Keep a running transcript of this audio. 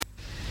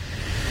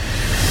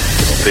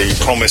The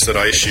promise that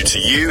I issue to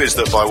you is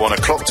that by 1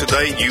 o'clock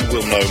today, you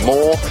will know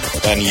more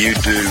than you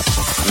do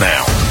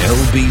now.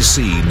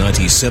 LBC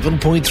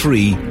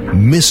 97.3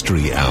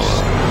 Mystery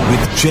Hour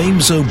with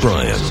James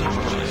O'Brien.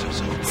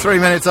 3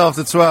 minutes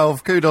after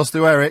 12. Kudos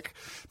to Eric.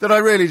 Did I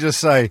really just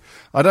say,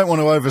 I don't want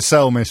to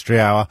oversell Mystery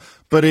Hour,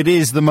 but it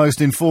is the most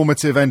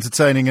informative,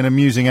 entertaining and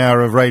amusing hour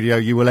of radio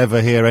you will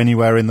ever hear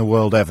anywhere in the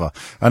world ever.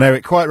 And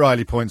Eric quite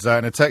rightly points out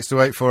in a text to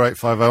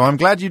 84850, I'm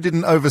glad you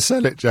didn't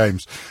oversell it,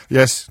 James.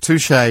 Yes,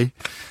 touché.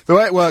 The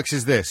way it works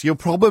is this. You're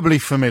probably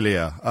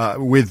familiar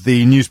with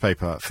the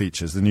newspaper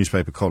features, the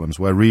newspaper columns,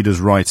 where readers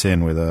write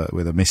in with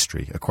a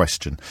mystery, a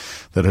question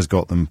that has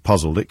got them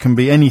puzzled. It can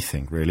be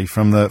anything, really,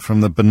 from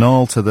the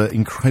banal to the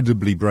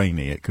incredibly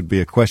brainy. It could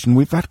be a question.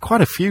 We've had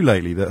quite a few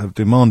lately that have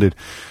demanded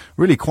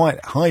really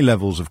quite high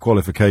levels of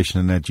qualification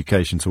and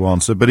education to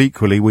answer, but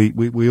equally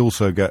we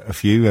also get a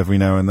few every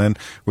now and then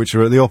which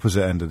are at the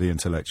opposite end of the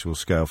intellectual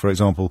scale. For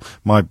example,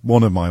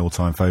 one of my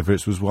all-time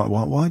favourites was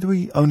why do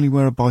we only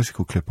wear a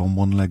bicycle clip on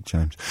one leg,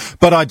 James?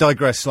 But I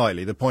digress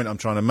slightly. The point I'm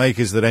trying to make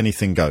is that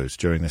anything goes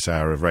during this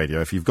hour of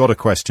radio. If you've got a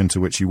question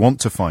to which you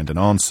want to find an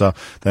answer,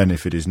 then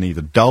if it is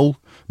neither dull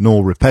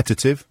nor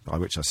repetitive, by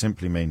which I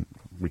simply mean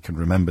we can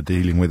remember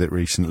dealing with it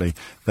recently,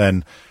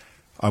 then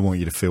I want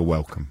you to feel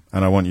welcome.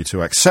 And I want you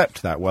to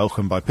accept that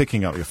welcome by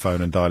picking up your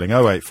phone and dialing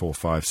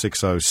 0845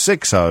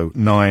 6060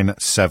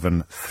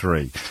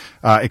 973.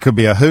 It could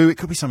be a who, it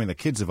could be something the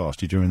kids have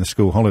asked you during the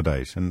school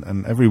holidays.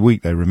 And every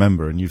week they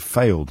remember, and you've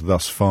failed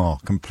thus far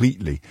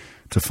completely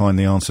to find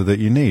the answer that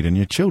you need. And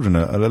your children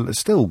are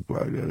still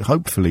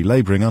hopefully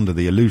labouring under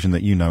the illusion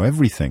that you know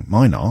everything.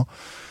 Mine are.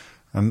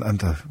 And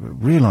the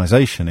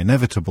realisation,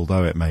 inevitable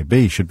though it may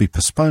be, should be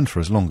postponed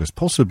for as long as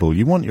possible.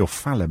 You want your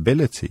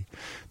fallibility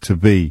to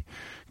be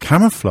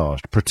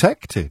camouflaged,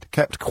 protected,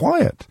 kept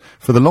quiet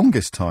for the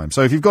longest time.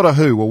 So if you've got a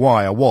who, a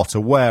why, a what,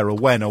 a where, a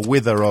when, a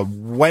whither, a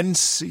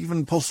whence,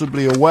 even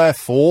possibly a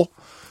wherefore,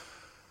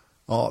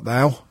 art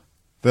thou,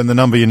 then the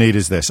number you need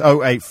is this,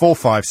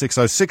 0845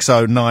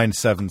 6060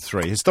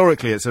 973.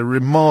 Historically, it's a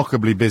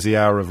remarkably busy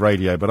hour of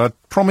radio, but I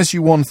promise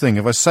you one thing.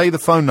 If I say the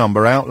phone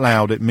number out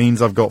loud, it means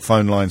I've got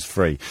phone lines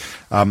free.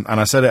 And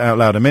I said it out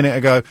loud a minute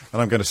ago,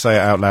 and I'm going to say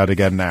it out loud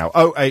again now.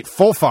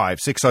 0845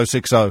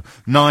 6060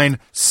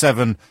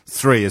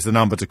 973 is the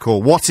number to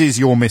call. What is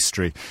your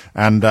mystery?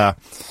 And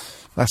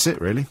that's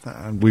it, really.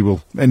 And we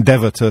will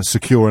endeavour to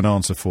secure an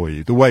answer for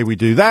you. The way we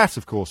do that,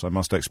 of course, I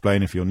must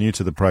explain if you're new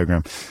to the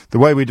programme, the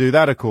way we do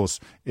that, of course,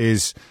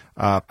 is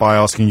by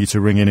asking you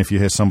to ring in if you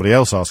hear somebody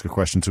else ask a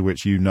question to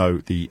which you know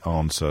the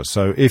answer.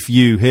 So if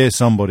you hear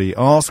somebody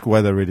ask,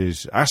 whether it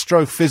is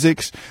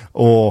astrophysics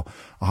or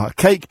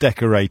cake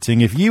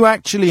decorating, if you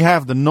actually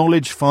have the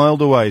knowledge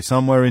filed away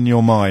somewhere in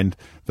your mind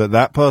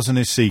that person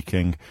is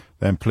seeking,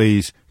 then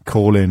please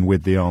call in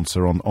with the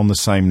answer on the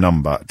same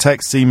number.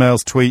 Texts, emails,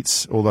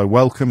 tweets, although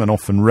welcome and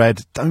often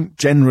read, don't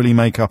generally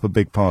make up a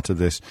big part of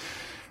this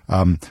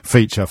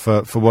feature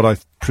for what I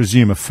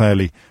presume are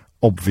fairly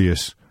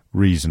obvious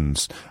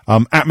reasons.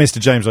 At Mr.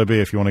 James OB,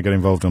 if you want to get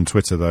involved on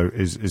Twitter, though,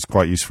 is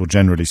quite useful,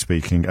 generally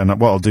speaking. And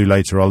what I'll do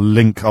later,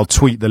 I'll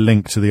tweet the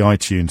link to the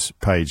iTunes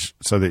page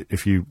so that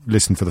if you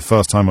listen for the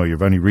first time or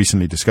you've only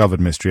recently discovered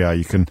Mystery Hour,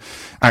 you can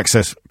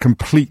access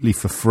completely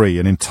for free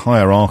an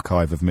entire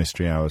archive of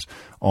Mystery Hours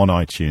on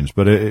iTunes.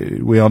 But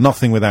we are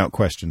nothing without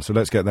questions, so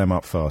let's get them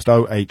up first.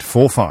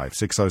 0845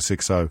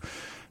 6060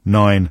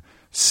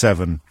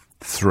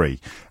 973.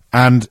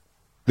 And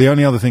the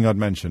only other thing I'd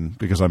mention,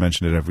 because I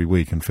mention it every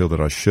week and feel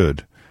that I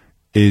should,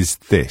 is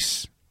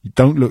this.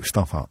 Don't look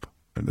stuff up.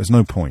 There's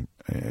no point.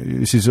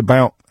 This is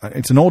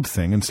it's an odd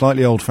thing and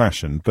slightly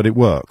old-fashioned, but it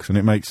works and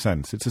it makes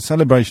sense. It's a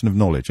celebration of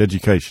knowledge,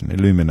 education,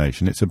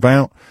 illumination. It's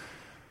about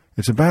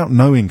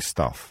knowing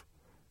stuff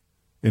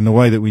in the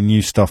way that we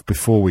knew stuff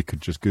before we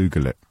could just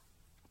Google it.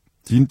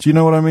 Do you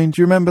know what I mean?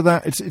 Do you remember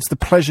that? It's the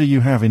pleasure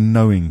you have in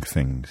knowing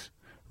things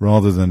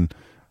rather than...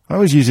 I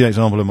always use the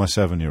example of my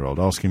 7-year-old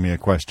asking me a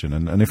question,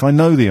 and if I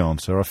know the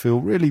answer, I feel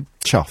really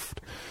chuffed.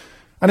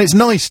 And it's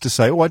nice to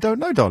say, I don't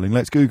know, darling,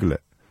 let's Google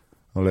it.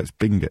 Or let's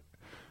Bing it.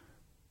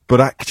 But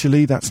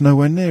actually, that's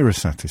nowhere near as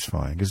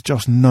satisfying as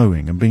just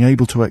knowing and being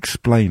able to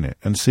explain it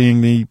and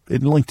seeing the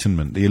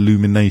enlightenment, the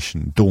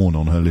illumination dawn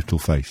on her little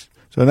face.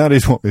 So that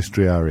is what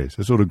Mystery Hour is,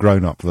 a sort of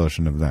grown-up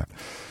version of that.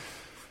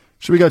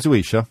 Should we go to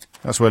Isha?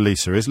 That's where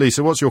Lisa is.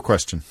 Lisa, what's your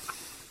question?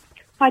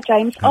 Hi,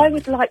 James. I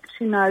would like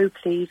to know,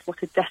 please,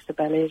 what a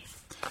decibel is.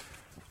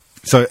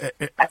 So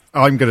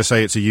I'm going to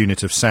say it's a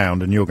unit of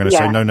sound, and you're going to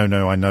say, no,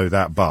 I know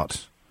that,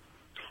 but...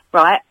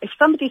 Right. If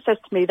somebody says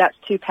to me that's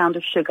 2 pounds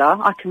of sugar,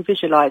 I can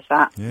visualise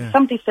that. Yeah. If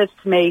somebody says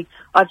to me,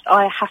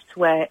 I have to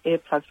wear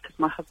earplugs because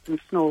my husband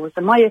snores,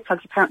 and my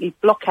earplugs apparently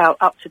block out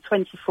up to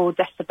 24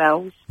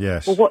 decibels.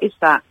 Yes. Well, what is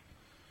that?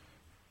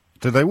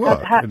 Do they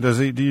work?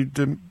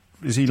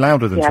 Is he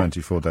louder than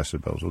 24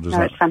 decibels? Or does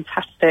it's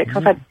fantastic. Yeah.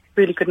 I've had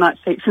really good night's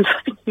sleep since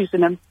I've been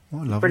using them.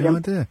 What a lovely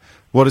idea.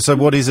 What is a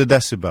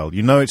decibel?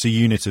 You know it's a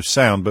unit of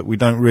sound, but we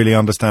don't really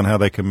understand how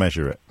they can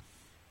measure it.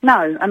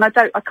 No, and I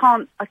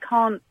can't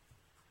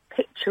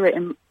picture it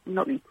in...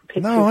 Not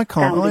picture no, I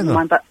can't either.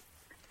 Mind, but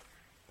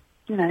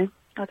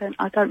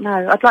I don't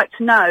know. I'd like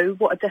to know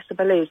what a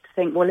decibel is to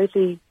think, well, is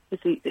he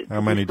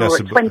how many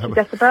decibels? 20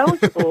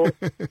 decibels or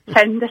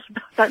 10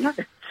 decibels? I don't know.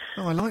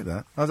 Oh, I like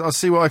that. I'll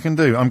see what I can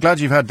do. I'm glad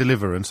you've had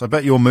deliverance. I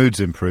bet your mood's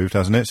improved,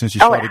 hasn't it, since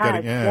you started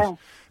getting... Yeah.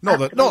 Not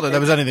that there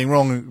was anything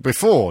wrong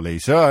before,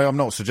 Lisa. I'm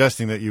not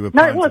suggesting that you were...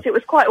 No, it was. It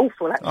was quite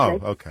awful, actually. Oh,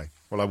 OK.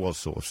 Well, I was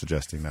sort of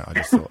suggesting that. I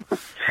just thought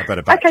I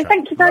better backtrack. OK,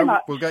 thank you very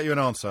much. We'll get you an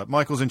answer.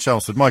 Michael's in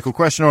Chelmsford. Michael,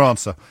 question or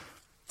answer?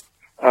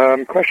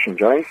 Question,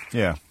 James.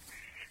 Yeah.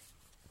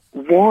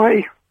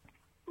 Why,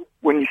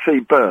 when you see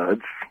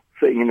birds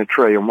sitting in a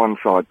tree on one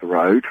side of the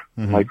road,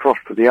 and they cross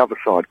to the other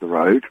side of the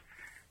road,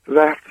 do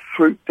they have to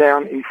swoop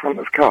down in front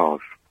of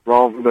cars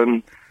rather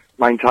than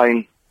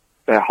maintain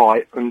their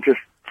height and just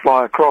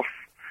fly across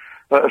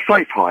at a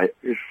safe height?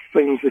 It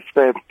seems if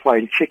they're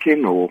playing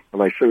chicken, or are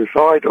they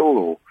suicidal,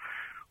 or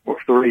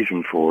what's the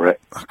reason for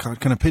it?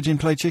 Can a pigeon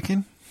play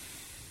chicken?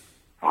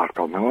 I've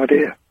got no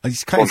idea. I'm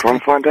trying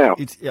to find out.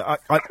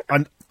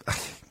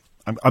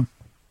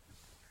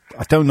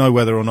 I don't know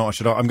whether or not I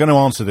should... I'm going to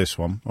answer this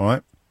one, all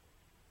right?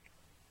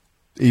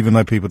 Even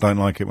though people don't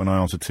like it when I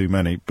answer too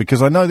many,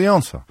 because I know the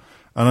answer.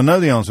 And I know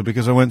the answer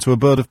because I went to a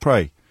bird of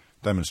prey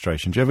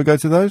demonstration. Do you ever go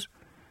to those?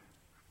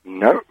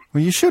 No.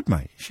 Well, you should,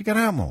 mate. You should get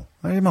out more.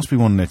 There must be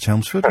one near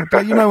Chelmsford.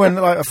 But you know, when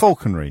like a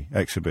falconry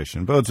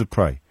exhibition, birds of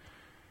prey.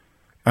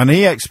 And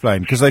he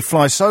explained, because they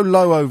fly so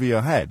low over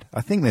your head,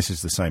 I think this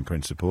is the same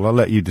principle. I'll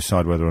let you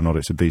decide whether or not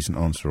it's a decent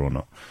answer or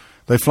not.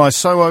 They fly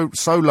so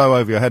low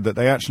over your head that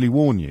they actually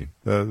warn you.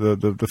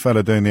 The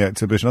fella doing the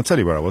exhibition, I'll tell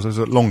you where I was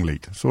at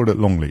Longleat. I saw it at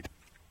Longleat.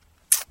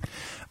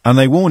 And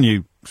they warn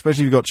you,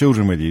 especially if you've got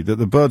children with you, that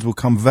the birds will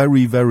come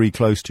very, very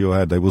close to your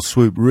head. They will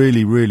swoop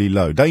really, really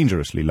low,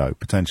 dangerously low,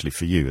 potentially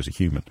for you as a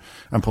human,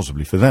 and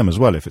possibly for them as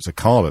well, if it's a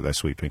car that they're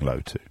sweeping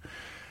low to.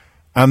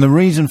 And the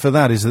reason for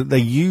that is that they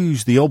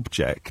use the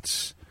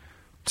objects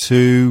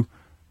to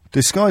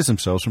disguise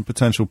themselves from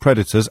potential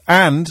predators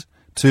and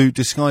to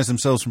disguise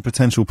themselves from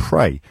potential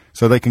prey.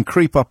 So they can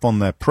creep up on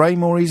their prey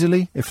more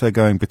easily if they're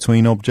going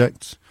between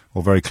objects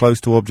or very close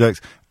to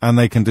objects, and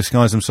they can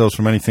disguise themselves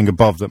from anything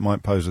above that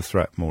might pose a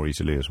threat more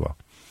easily as well.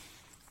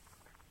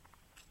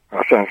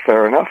 That sounds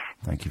fair enough.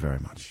 Thank you very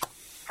much.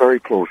 Very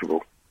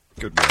plausible.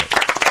 Good work.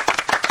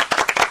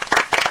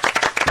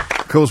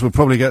 Of course, we'll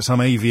probably get some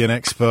avian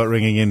expert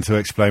ringing in to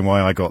explain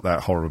why I got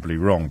that horribly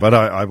wrong, but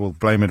I will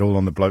blame it all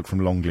on the bloke from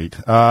Longleat.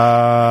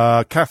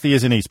 Kathy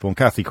is in Eastbourne.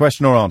 Kathy,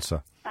 question or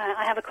answer?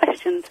 I have a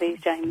question, please,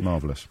 James.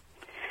 Marvellous.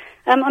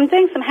 I'm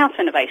doing some house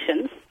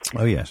renovations.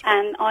 Oh, yes.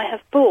 And I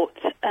have bought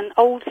an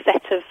old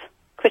set of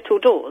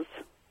Crittall doors,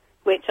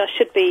 which I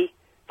should be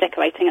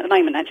decorating at the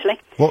moment, actually.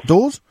 What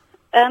doors?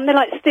 They're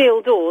like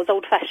steel doors,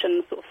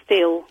 old-fashioned sort of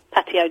steel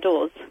patio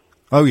doors.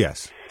 Oh,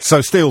 yes.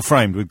 So steel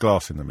framed with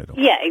glass in the middle.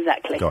 Yeah,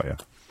 exactly. Got you.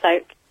 So,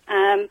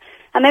 and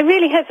they're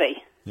really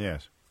heavy.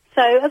 Yes.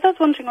 So as I was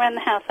wandering around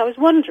the house, I was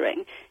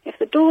wondering if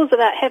the doors are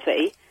that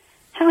heavy,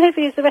 how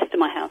heavy is the rest of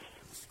my house,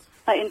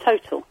 like in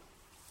total?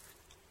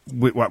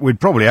 We'd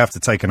probably have to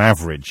take an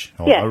average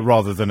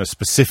rather than a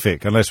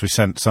specific, unless we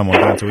sent someone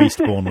down to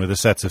Eastbourne with a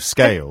set of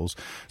scales.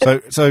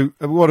 So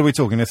what are we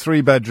talking? A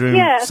 3-bedroom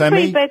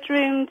semi? Yeah,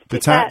 3-bedroom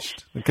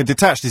detached. Okay,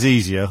 detached is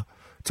easier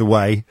to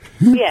weigh.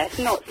 Yeah, it's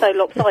not so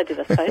lopsided,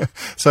 I suppose.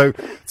 So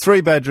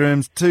 3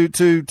 bedrooms,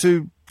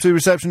 two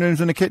reception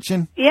rooms and a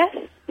kitchen? Yes,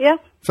 yeah.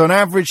 So an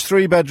average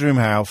 3-bedroom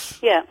house.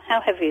 Yeah,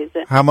 how heavy is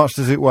it? How much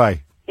does it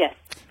weigh? Yes.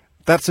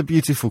 That's a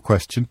beautiful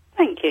question.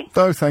 Thank you.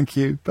 No, thank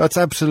you. That's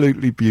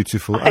absolutely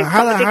beautiful. I hope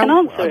somebody can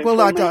answer it for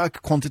me. A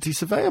quantity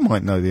surveyor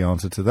might know the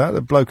answer to that.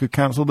 The bloke who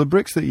counts all the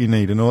bricks that you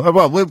need and all.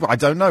 Well, I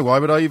don't know. Why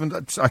would I even...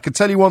 I could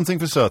tell you one thing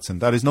for certain.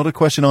 That is not a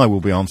question I will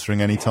be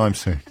answering anytime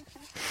soon.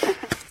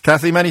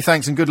 Kathy, many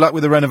thanks and good luck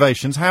with the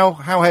renovations. How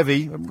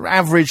heavy?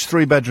 Average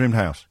 3-bedroom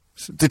house.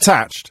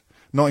 Detached,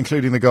 not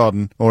including the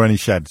garden or any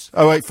sheds.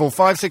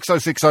 0845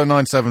 6060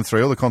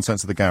 973, all the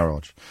contents of the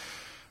garage.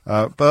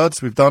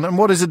 Birds, we've done. And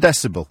what is a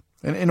decibel?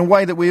 In a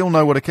way that we all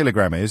know what a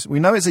kilogram is. We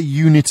know it's a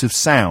unit of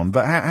sound,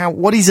 but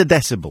what is a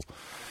decibel?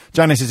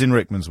 Janice is in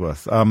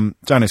Rickmansworth.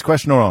 Janice,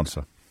 question or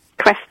answer?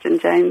 Question,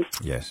 James.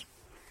 Yes.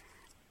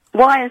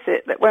 Why is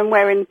it that when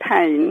we're in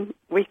pain,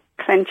 we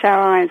clench our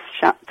eyes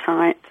shut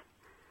tight?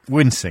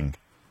 Wincing.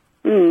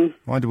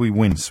 Why do we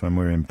wince when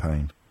we're in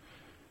pain?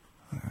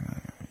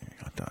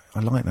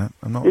 I like that.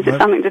 Is it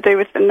something to do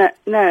with the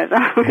nerves?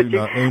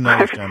 Who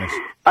knows, Janice?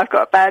 I've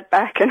got a bad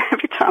back, and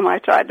every time I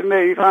try to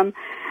move,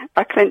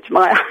 I clench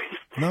my eyes.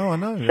 No, I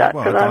know. Shut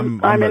till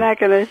I'm in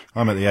agony.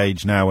 I'm at the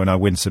age now when I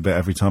wince a bit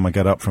every time I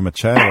get up from a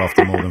chair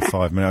after more than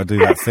 5 minutes. I do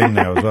that thing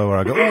now as well where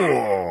I go,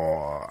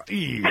 oh,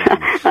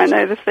 I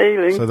know the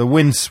feeling. So the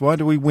wince, why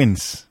do we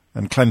wince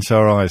and clench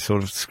our eyes,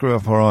 sort of screw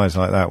up our eyes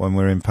like that when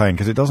we're in pain?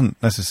 Because it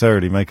doesn't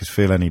necessarily make us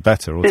feel any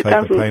better or take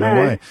the pain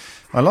away.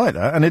 I like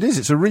that. And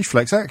it's a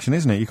reflex action,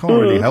 isn't it? You can't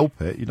really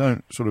help it. You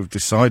don't sort of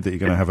decide that you're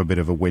going to have a bit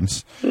of a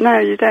wince. No,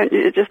 you don't.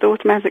 It just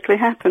automatically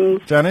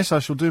happens. Janice, I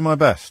shall do my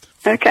best.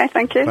 Okay,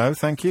 thank you. No,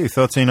 thank you.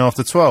 13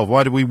 after 12.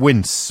 Why do we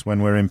wince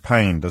when we're in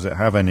pain? Does it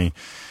have any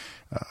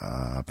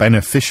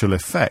beneficial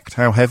effect.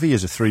 How heavy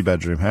is a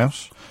 3-bedroom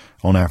house?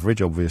 On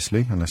average,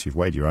 obviously, unless you've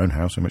weighed your own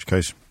house, in which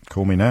case,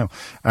 call me now.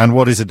 And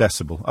what is a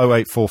decibel?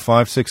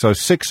 0845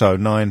 6060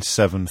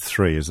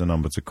 973 is the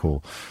number to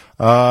call.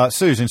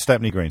 Sue's in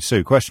Stepney Green.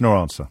 Sue, question or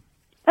answer?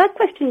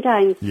 Question,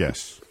 James.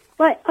 Yes.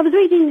 Right, I was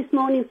reading this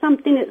morning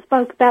something that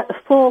spoke about the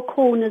 4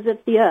 corners of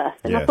the Earth,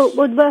 and I thought,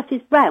 well, the Earth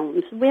is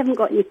round, so we haven't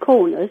got any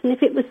corners, and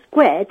if it was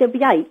square, there'd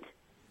be 8.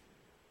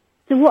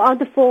 So what are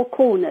the 4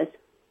 corners?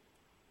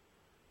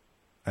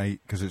 8,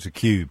 because it's a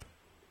cube.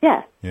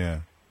 Yeah.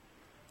 Yeah.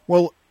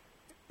 Well,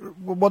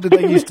 what did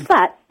they use? If it was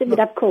flat, it would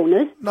have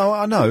corners. No,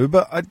 I know,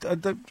 but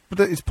but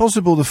it's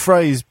possible the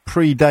phrase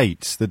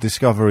predates the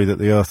discovery that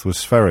the Earth was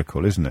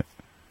spherical, isn't it?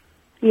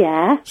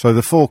 Yeah. So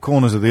the 4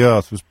 corners of the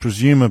Earth was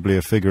presumably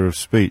a figure of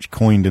speech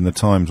coined in the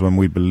times when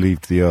we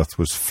believed the Earth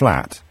was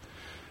flat.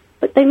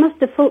 But they must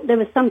have thought there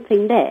was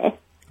something there.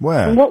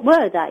 Where? And what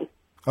were they?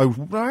 Oh,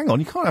 hang on,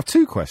 you can't have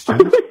 2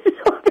 questions.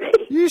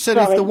 You said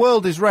if the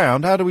world is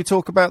round, how do we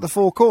talk about the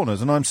 4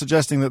 corners? And I'm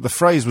suggesting that the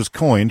phrase was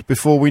coined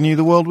before we knew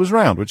the world was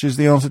round, which is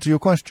the answer to your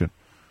question.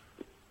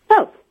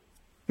 Oh.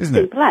 Isn't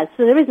it? Simple as.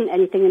 So there isn't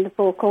anything in the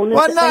 4 corners.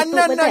 Well,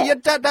 no,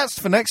 that's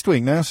for next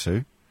week now,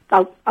 Sue.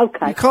 Oh,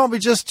 okay. You can't be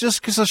just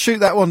because I shoot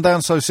that one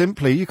down so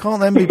simply, you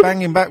can't then be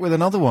banging back with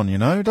another one, you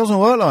know? It doesn't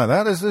work like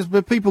that. There's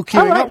people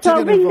queuing up to so get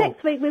I'll ring involved.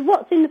 next week with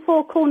what's in the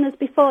 4 corners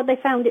before they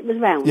found it was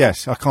round.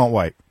 Yes, I can't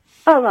wait.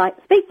 All right.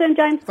 Speak soon,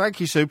 James.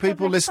 Thank you, Sue.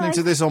 People listening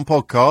to this on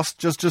podcast,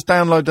 just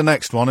download the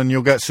next one and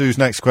you'll get Sue's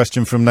next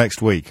question from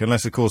next week.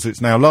 Unless, of course,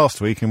 it's now last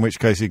week, in which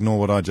case ignore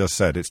what I just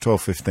said. It's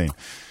 12:15.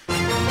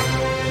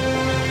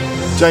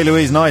 J.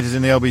 Louise Knight is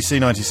in the LBC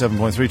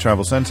 97.3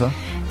 Travel Centre.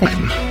 Thank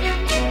you.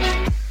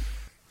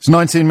 It's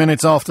 19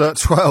 minutes after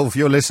 12.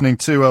 You're listening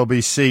to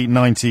LBC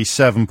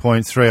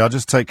 97.3. I'll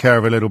just take care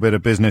of a little bit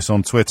of business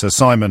on Twitter.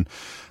 Simon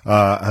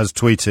has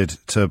tweeted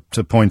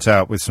to point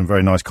out, with some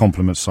very nice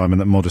compliments, Simon,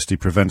 that modesty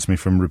prevents me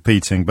from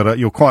repeating. But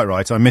you're quite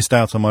right. I missed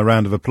out on my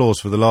round of applause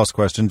for the last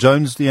question.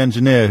 Jones, the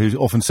engineer, who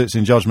often sits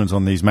in judgment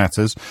on these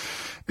matters,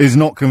 is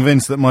not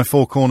convinced that my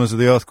 4 corners of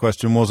the Earth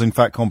question was in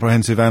fact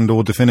comprehensive and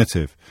or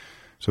definitive.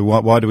 So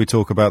why do we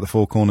talk about the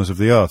 4 corners of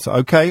the Earth? So,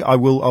 okay,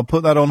 I'll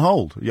put that on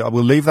hold. Yeah, I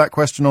will leave that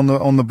question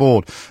on the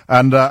board.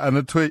 And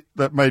a tweet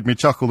that made me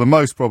chuckle the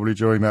most probably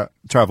during that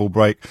travel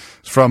break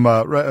is from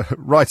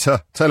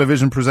writer,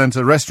 television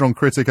presenter, restaurant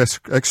critic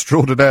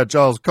extraordinaire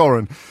Giles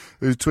Corran,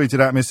 who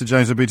tweeted at Mr.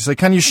 James O'Brien to say,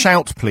 "Can you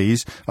shout,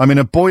 please? I'm in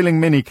a boiling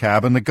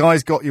minicab and the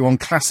guy's got you on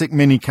classic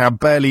minicab,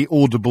 barely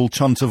audible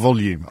chunter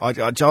volume."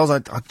 Giles,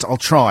 I'll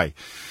try.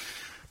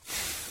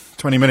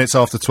 20 minutes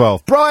after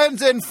 12.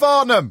 Brian's in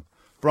Farnham.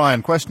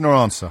 Brian, question or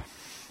answer?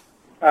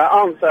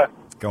 Answer.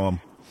 Go on.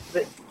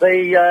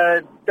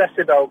 The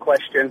decibel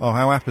question. Oh,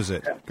 how apt is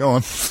it? Go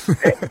on.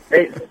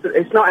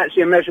 It's not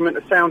actually a measurement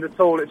of sound at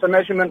all. It's a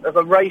measurement of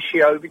a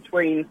ratio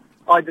between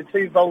either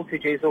 2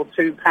 voltages or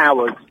 2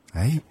 powers.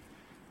 Hey?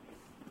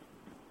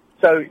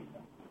 So,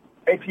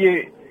 if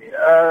you,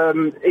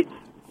 it's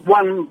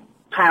 1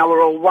 power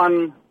or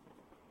 1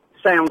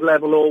 sound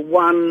level or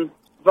 1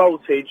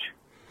 voltage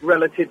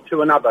relative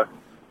to another.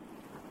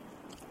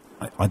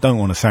 I don't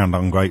want to sound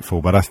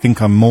ungrateful, but I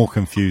think I'm more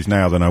confused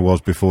now than I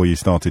was before you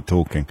started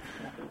talking.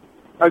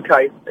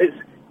 Okay,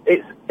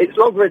 it's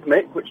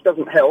logarithmic, which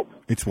doesn't help.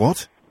 It's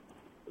what?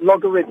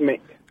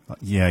 Logarithmic.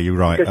 Yeah, you're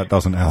right. That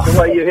doesn't help. The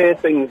way you hear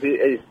things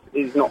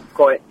is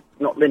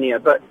not linear.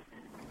 But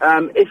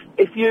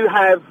if you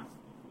have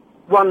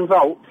 1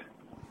 volt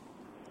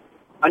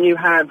and you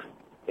have,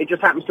 it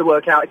just happens to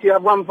work out. If you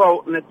have 1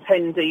 volt and a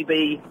 10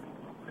 dB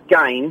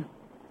gain,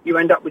 you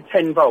end up with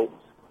 10 volts.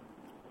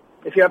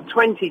 If you have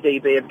 20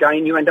 dB of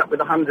gain, you end up with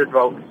 100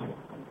 volts.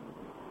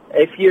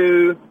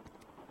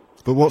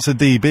 But what's a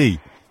dB?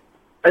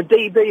 A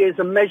dB is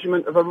a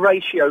measurement of a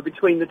ratio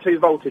between the 2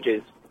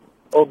 voltages,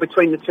 or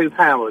between the 2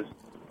 powers.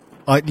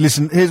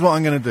 Listen, here's what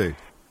I'm going to do.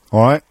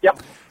 All right?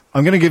 Yep.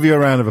 I'm going to give you a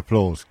round of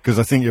applause, because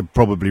I think you're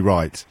probably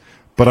right.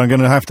 But I'm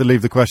going to have to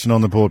leave the question on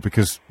the board,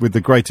 because with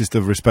the greatest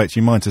of respect,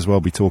 you might as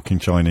well be talking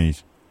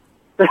Chinese.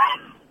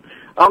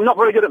 I'm not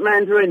very good at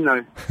Mandarin,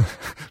 though.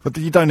 But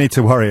you don't need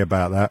to worry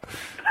about that.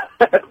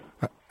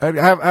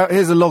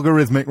 Here's a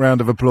logarithmic round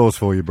of applause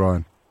for you,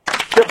 Brian.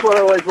 Just what I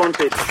always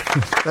wanted.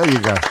 There you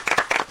go.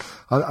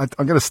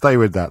 I'm going to stay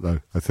with that, though,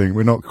 I think.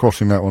 We're not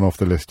crossing that one off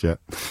the list yet.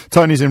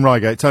 Tony's in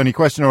Reigate. Tony,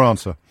 question or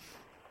answer?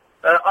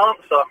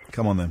 Answer.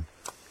 Come on, then.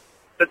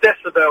 The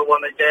decibel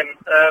one again.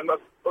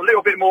 A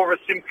little bit more of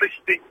a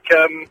simplistic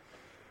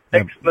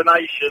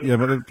explanation. Yeah,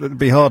 but it'd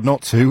be hard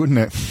not to, wouldn't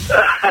it?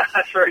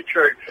 That's very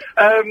true.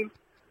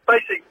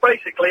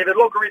 Basically, the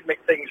logarithmic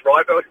thing's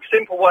right, but a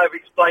simple way of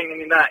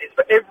explaining that is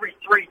for every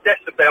 3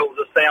 decibels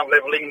a sound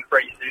level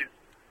increases,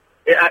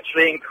 it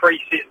actually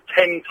increases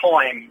 10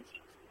 times.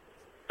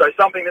 So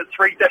something that's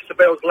 3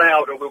 decibels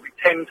louder will be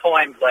 10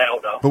 times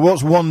louder. But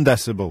what's 1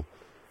 decibel?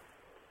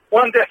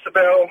 1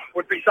 decibel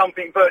would be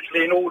something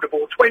virtually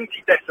inaudible. 20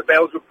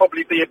 decibels would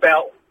probably be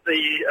about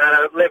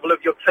the level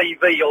of your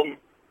TV on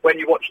when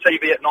you watch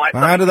TV at night.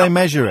 Well, how do they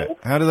measure it?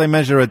 How do they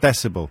measure a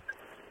decibel?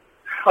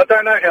 I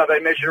don't know how they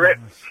measure it.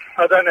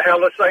 I don't know how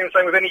the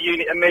same with any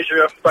unit of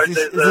measure. I suppose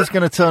Is this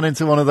going to turn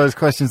into one of those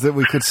questions that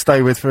we could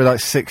stay with for like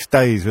 6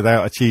 days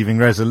without achieving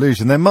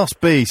resolution? There must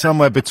be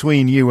somewhere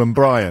between you and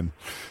Brian.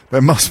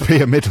 There must be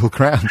a middle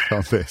ground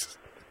on this.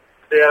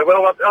 Yeah,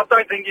 well, I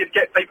don't think you'd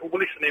get people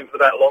listening for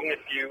that long if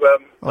you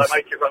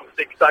make it run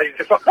 6 days,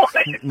 if I'm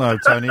honest. No,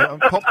 Tony.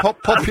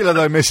 Popular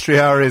though Mystery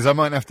Hour is, I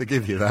might have to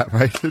give you that,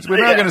 mate.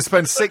 We're now going to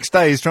spend 6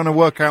 days trying to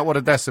work out what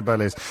a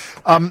decibel is.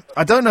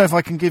 I don't know if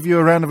I can give you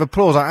a round of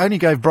applause. I only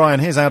gave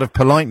Brian his out of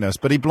politeness,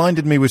 but he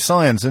blinded me with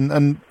science,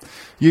 and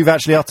you've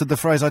actually uttered the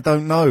phrase "I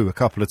don't know" a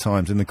couple of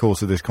times in the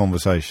course of this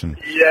conversation.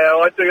 Yeah,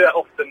 I do that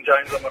often,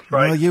 James, I'm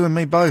afraid. Well, you and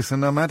me both,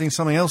 and I'm adding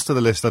something else to the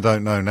list I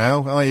don't know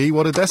now, i.e.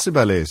 what a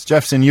decibel is.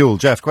 Jeff's in Ewell.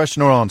 Jeff,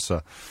 question or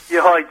answer?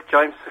 Yeah, hi,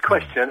 James. A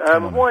question.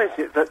 Why is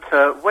it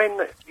that when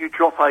you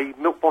drop a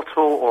milk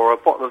bottle or a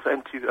bottle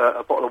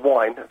of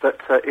wine, that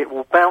it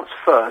will bounce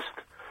first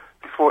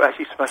before it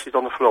actually smashes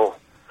on the floor?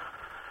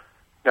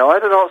 Now, I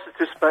had an answer to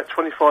this about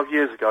 25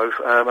 years ago,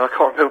 and I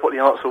can't remember what the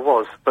answer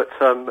was, but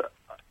a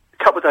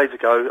couple of days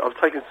ago, I was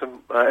taking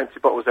some empty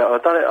bottles out, and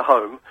I'd done it at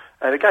home,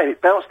 and again,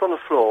 it bounced on the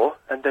floor,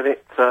 and then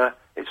it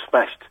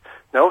smashed.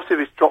 Now, obviously,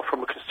 if it's dropped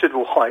from a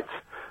considerable height,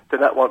 then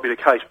that won't be the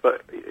case,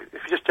 but if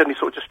you're just generally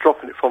sort of just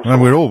dropping it from...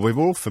 And we're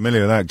all familiar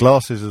with that.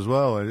 Glasses as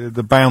well,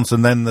 the bounce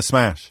and then the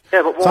smash.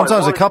 Yeah, but why?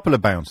 Sometimes a couple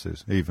of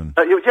bounces, even.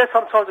 Yeah,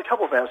 sometimes a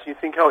couple of bounces, you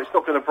think, oh, it's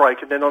not going to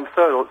break, and then on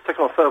the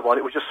second or third one,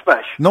 it will just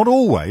smash. Not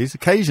always.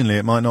 Occasionally,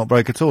 it might not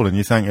break at all, and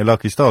you thank your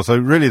lucky stars. So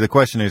really, the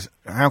question is,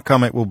 how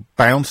come it will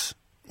bounce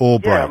or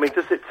break? Yeah, I mean,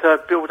 does it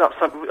build up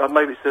something?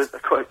 Maybe it's a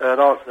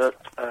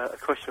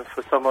question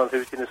for someone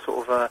who's in a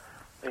sort of,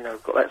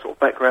 got that sort of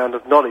background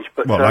of knowledge.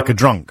 But like a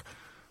drunk?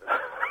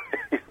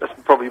 That's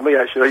probably me,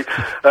 actually.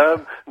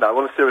 No,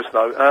 on a serious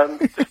note,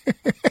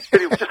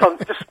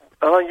 just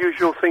an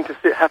unusual thing to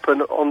see it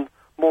happen on.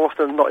 More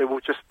often than not, it will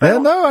just bounce. Yeah,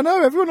 no, I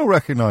know. Everyone will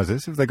recognise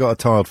this if they got a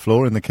tiled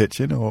floor in the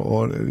kitchen,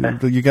 or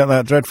you get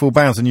that dreadful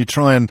bounce, and you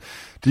try and...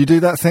 Do you do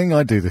that thing?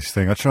 I do this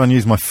thing. I try and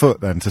use my foot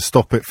then to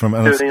stop it from...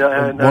 on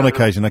one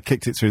occasion, I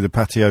kicked it through the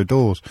patio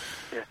doors.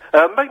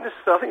 Yeah. Magnus,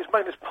 I think it's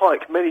Magnus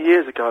Pike, many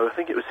years ago, I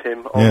think it was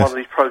him, on one of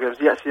these programmes.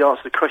 He actually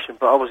answered the question,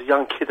 but I was a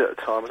young kid at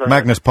the time.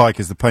 Magnus Pike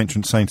is the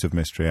patron saint of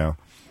Mystery Hour.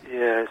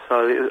 Yeah,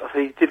 so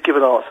he did give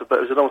an answer, but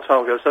it was a long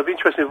time ago. So I'd be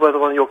interested in whether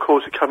one of your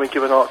callers would come and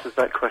give an answer to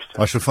that question.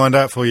 I shall find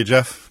out for you,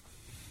 Jeff.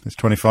 It's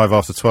 25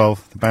 after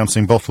 12. The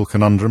bouncing bottle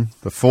conundrum.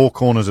 The 4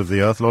 corners of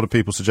the earth. A lot of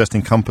people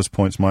suggesting compass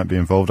points might be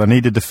involved. I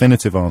need a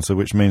definitive answer,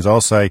 which means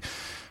I'll say,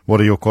 what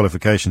are your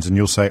qualifications? And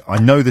you'll say, I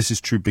know this is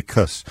true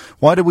because.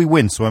 Why do we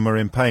wince when we're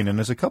in pain? And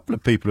there's a couple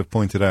of people who have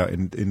pointed out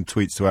in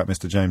tweets to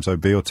 @Mr. James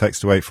O.B. or text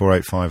to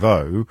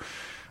 84850.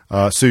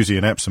 Susie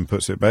in Epsom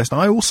puts it best.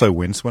 I also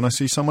wince when I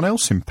see someone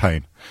else in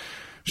pain.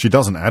 She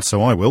doesn't add,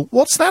 so I will.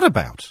 What's that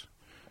about?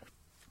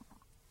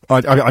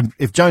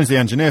 If Jones the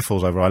engineer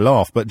falls over, I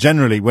laugh. But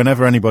generally,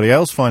 whenever anybody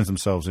else finds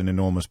themselves in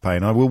enormous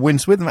pain, I will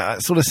wince with them.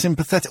 That sort of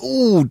sympathetic.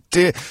 Oh,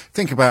 dear.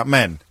 Think about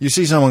men. You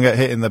see someone get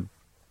hit in the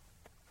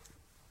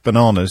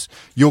bananas,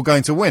 you're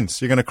going to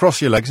wince. You're going to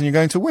cross your legs and you're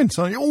going to wince.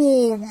 What?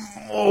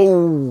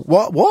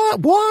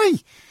 Why?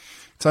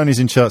 Tony's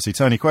in Chertsey.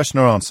 Tony, question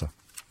or answer?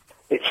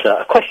 It's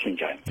a question,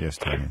 James. Yes,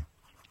 Tony.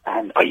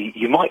 And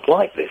you might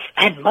like this,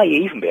 and may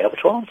even be able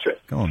to answer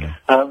it. Go on, then.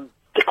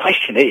 The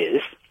question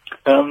is,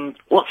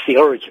 what's the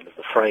origin of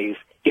the phrase,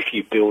 if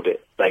you build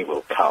it, they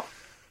will come?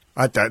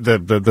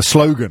 The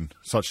slogan,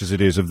 such as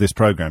it is, of this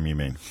programme, you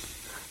mean?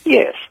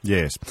 Yes.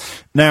 Yes.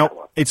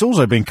 Now, it's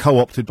also been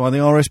co-opted by the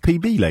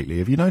RSPB lately.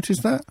 Have you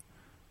noticed that?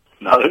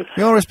 No.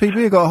 The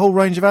RSPB have got a whole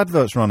range of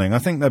adverts running. I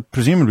think they're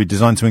presumably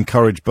designed to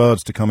encourage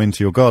birds to come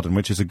into your garden,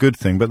 which is a good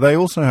thing, but they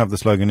also have the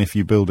slogan, if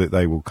you build it,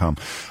 they will come.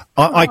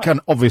 I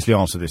can obviously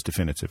answer this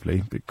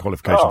definitively,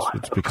 qualifications,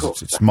 it's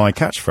because it's my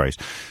catchphrase.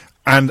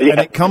 And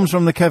it comes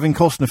from the Kevin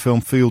Costner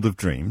film Field of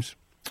Dreams,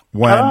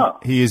 when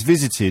he is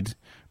visited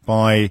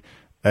by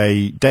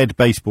a dead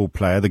baseball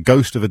player, the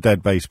ghost of a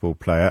dead baseball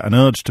player, and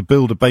urged to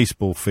build a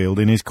baseball field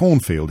in his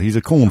cornfield. He's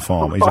a corn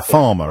farmer. He's a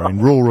farmer in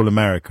rural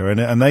America.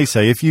 And they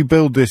say, if you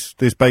build this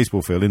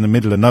baseball field in the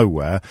middle of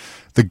nowhere,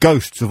 the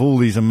ghosts of all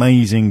these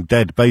amazing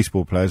dead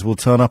baseball players will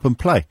turn up and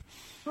play.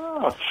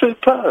 Oh,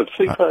 superb.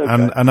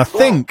 And I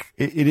think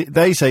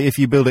they say if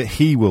you build it,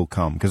 he will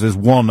come, because there's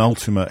one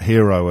ultimate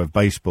hero of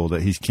baseball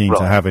that he's keen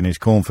to have in his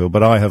cornfield.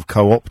 But I have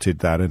co-opted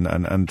that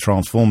and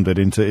transformed it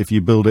into, if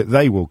you build it,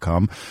 they will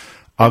come.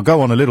 I'll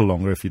go on a little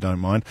longer if you don't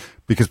mind,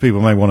 because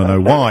people may want to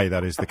know why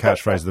that is the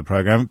catchphrase of the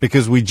programme,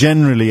 because we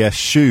generally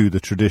eschew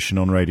the tradition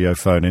on radio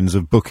phone-ins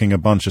of booking a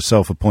bunch of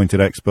self-appointed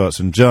experts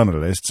and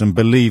journalists, and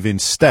believe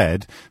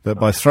instead that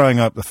by throwing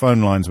up the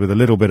phone lines with a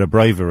little bit of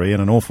bravery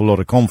and an awful lot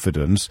of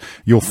confidence,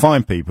 you'll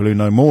find people who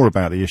know more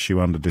about the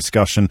issue under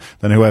discussion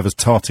than whoever's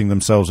tarting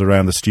themselves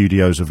around the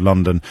studios of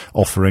London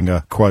offering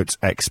a, quote,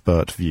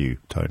 expert view.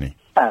 Tony.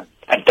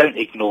 And don't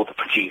ignore the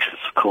producers,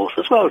 of course,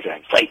 as well,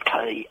 James. They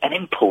play an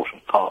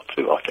important part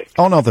too, I think.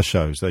 On other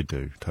shows, they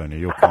do, Tony.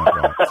 You're quite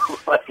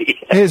right.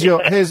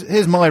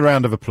 Here's my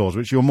round of applause,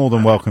 which you're more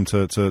than welcome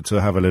to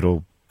have a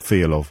little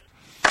feel of.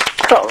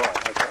 Oh,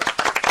 right, okay.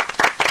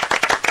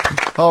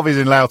 Harvey's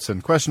in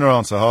Loughton. Question or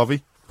answer,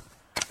 Harvey?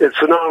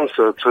 It's an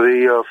answer to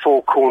the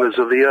four corners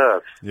of the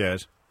earth.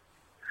 Yes.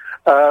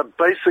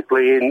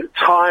 Basically, in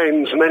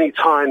many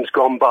times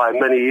gone by,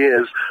 many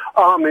years,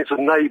 armies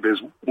and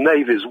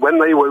navies, when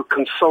they were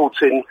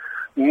consulting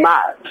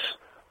maps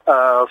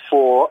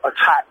for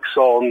attacks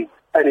on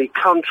any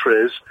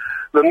countries,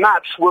 the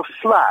maps were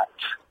flat.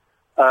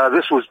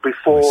 This was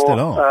before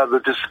the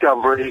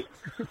discovery...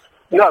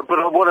 No,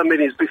 but what I mean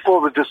is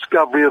before the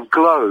discovery of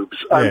globes,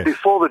 and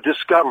before the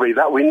discovery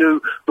that we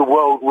knew the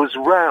world was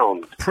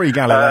round.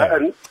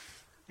 Pre-Galileo.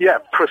 Yeah,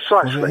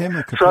 precisely. Was it him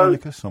or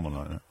Copernicus? Someone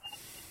like that.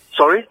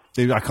 Sorry?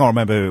 I can't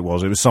remember who it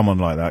was. It was someone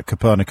like that.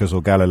 Copernicus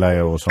or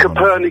Galileo or something.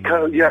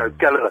 Copernicus,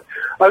 Galileo.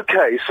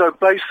 Okay, so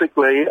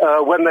basically,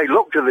 when they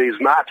looked at these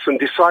maps and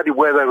decided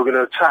where they were going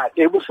to attack,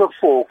 it was the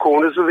four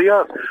corners of the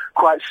earth.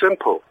 Quite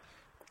simple.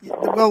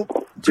 Well,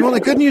 do you want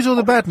the good news or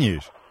the bad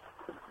news?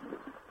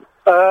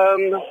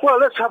 Well,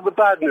 let's have the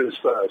bad news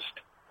first.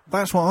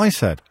 That's what I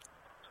said.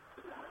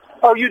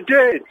 Oh, you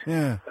did?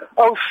 Yeah.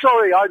 Oh,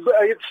 sorry.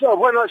 It's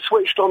when I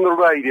switched on the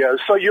radio,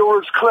 so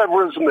you're as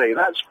clever as me.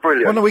 That's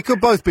brilliant. Well, no, we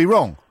could both be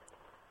wrong.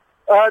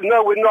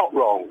 No, we're not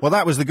wrong. Well,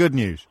 that was the good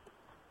news.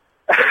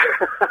 Okay,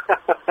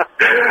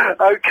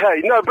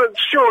 no, but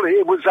surely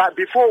it was that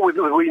before we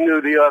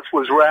knew the Earth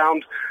was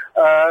round.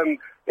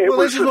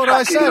 This is what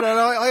I said, and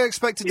I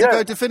expected to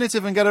go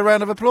definitive and get a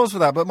round of applause for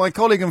that, but my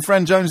colleague and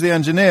friend Jones the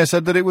engineer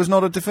said that it was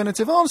not a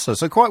definitive answer,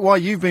 so quite why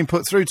you've been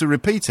put through to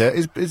repeat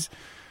it is...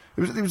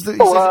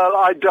 Well,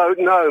 I don't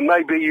know.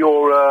 Maybe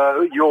your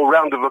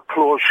round of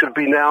applause should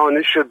be now, and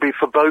it should be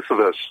for both of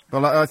us.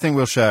 Well, I think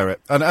we'll share it,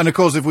 and of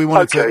course, if we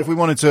wanted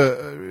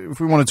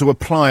to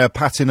apply a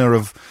patina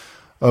of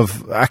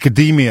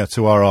academia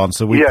to our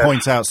answer, we'd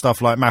point out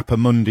stuff like Mappa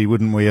Mundi,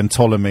 wouldn't we, and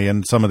Ptolemy,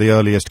 and some of the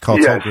earliest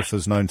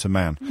cartographers known to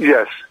man.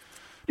 Yes.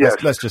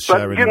 Yes. Let's just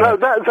share it. You know,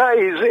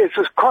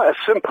 it's quite a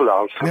simple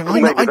answer. Yeah,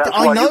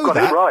 I know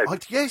that. Right.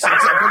 Yes,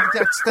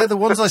 they're the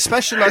ones I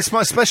specialise.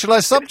 My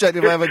specialised subject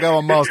if I ever go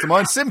on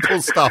Mastermind. Simple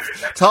stuff.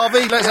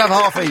 Harvey, let's have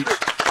half each.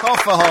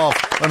 Half for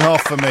half and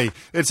half for me.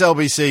 It's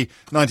LBC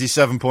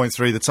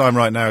 97.3. The time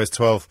right now is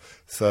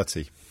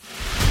 12:30.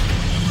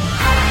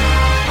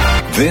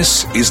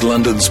 This is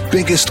London's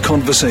biggest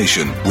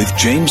conversation with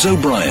James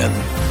O'Brien.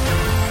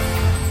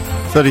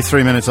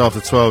 33 minutes after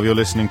 12, you're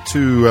listening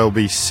to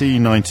LBC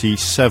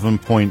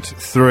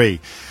 97.3.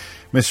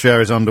 Mystery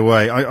Hour is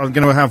underway. I'm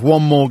going to have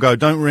one more go.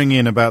 Don't ring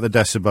in about the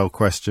decibel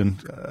question.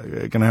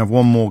 Going to have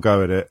one more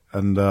go at it,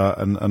 and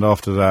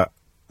after that,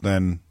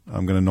 then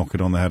I'm going to knock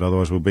it on the head.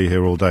 Otherwise, we'll be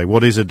here all day.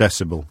 What is a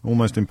decibel?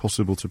 Almost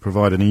impossible to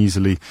provide an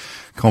easily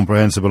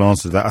comprehensible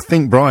answer to that. I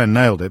think Brian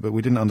nailed it, but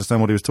we didn't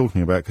understand what he was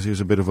talking about because he was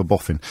a bit of a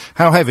boffin.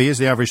 How heavy is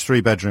the average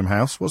three-bedroom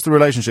house? What's the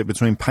relationship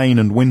between pain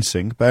and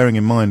wincing? Bearing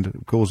in mind,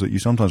 of course, that you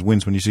sometimes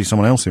wince when you see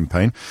someone else in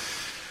pain.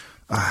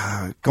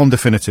 Gone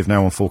definitive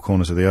now on four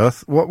corners of the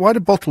earth. Why do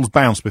bottles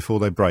bounce before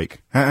they break?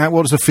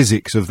 What is the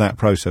physics of that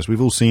process?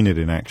 We've all seen it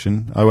in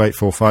action.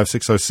 0845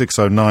 606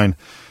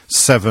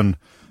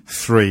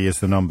 0973 is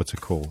the number to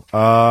call.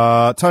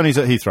 Tony's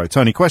at Heathrow.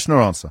 Tony, question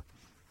or answer?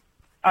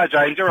 Hi,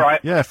 James. You all right?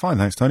 Yeah, fine,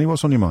 thanks, Tony.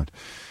 What's on your mind?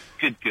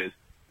 Good.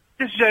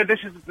 This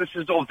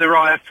is sort of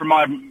derived from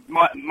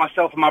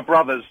myself and my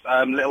brother's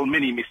little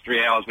mini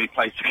mystery hours we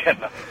play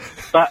together.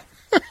 But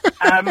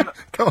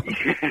Go on.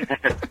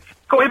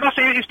 It must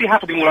be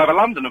happening all over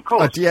London, of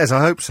course. Yes,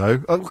 I hope so.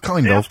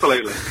 Kind of.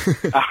 Absolutely.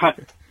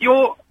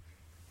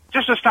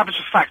 Just to establish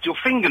a fact, your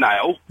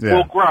fingernail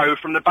will grow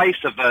from the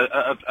base of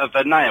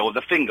the nail of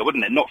the finger,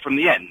 wouldn't it? Not from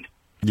the end.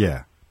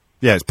 Yeah.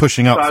 Yeah, it's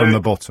pushing up from the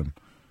bottom.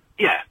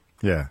 Yeah.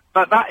 Yeah.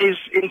 But that is,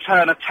 in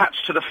turn,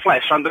 attached to the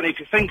flesh underneath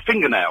your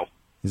fingernail.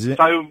 Is it?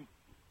 So,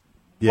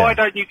 why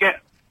don't you get...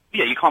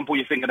 Yeah, you can't pull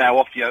your fingernail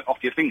off your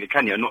finger,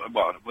 can you? Not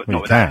you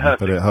without can,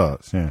 hurting. but it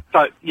hurts, yeah.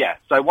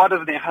 So why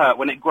doesn't it hurt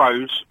when it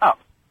grows up?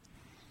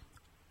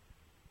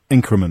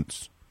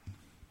 Increments.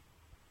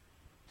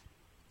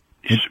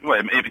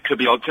 It could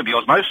be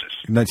osmosis.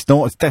 No, it's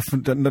not. It's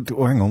definitely...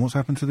 Oh, hang on, what's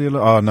happened to the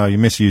alarm? Oh, no, you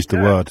misused the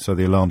word, so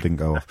the alarm didn't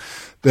go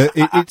off.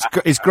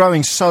 It's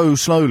growing so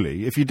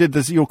slowly. If you did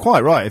this, you're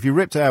quite right. If you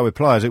ripped it out with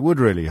pliers, it would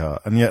really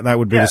hurt, and yet that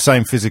would be the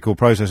same physical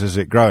process as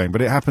it growing.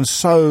 But it happens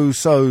so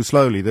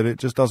slowly that it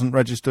just doesn't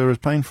register as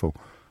painful.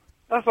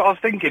 That's what I was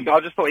thinking, but I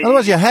just thought...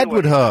 Otherwise your head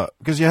would hurt,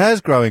 because your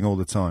hair's growing all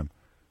the time.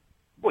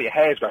 Well, your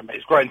hair's growing, but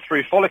it's growing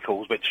through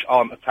follicles, which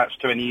aren't attached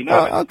to any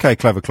nerve. Okay,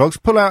 clever clogs.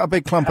 Pull out a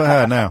big clump of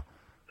hair now.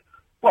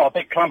 Well, a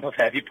big clump of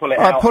hair, if you pull it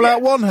out... pull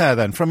out one hair,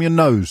 then, from your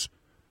nose.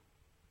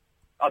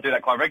 I do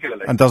that quite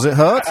regularly. And does it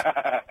hurt?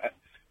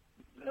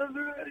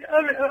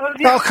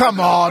 Oh, come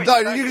on.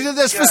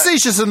 There's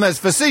facetious and there's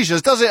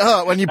facetious. Does it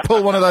hurt when you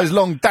pull one of those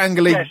long,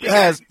 dangly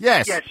hairs?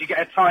 Yes. Yes, you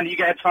get a tiny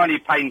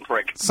pain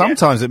prick.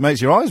 Sometimes it makes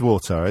your eyes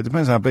water. It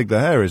depends how big the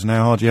hair is and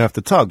how hard you have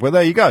to tug. But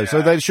there you go. Yeah.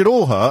 So they should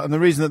all hurt, and the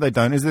reason that they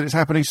don't is that it's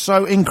happening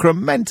so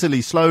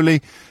incrementally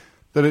slowly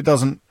that it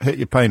doesn't hit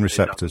your pain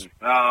receptors.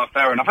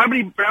 Fair enough. How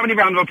many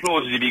rounds of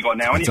applause have you got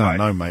now? I don't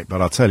know, mate,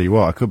 but I'll tell you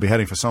what, I could be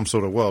heading for some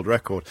sort of world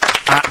record.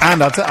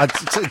 And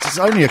it's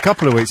only a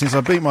couple of weeks since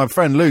I beat my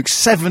friend Luke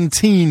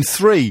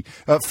 17-3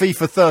 at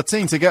FIFA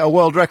 13 to get a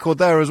world record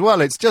there as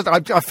well. It's just,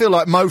 I feel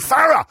like Mo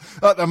Farah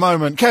at the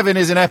moment. Kevin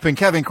is in Epping.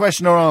 Kevin,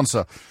 question or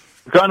answer?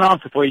 I've got an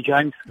answer for you,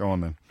 James. Go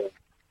on then.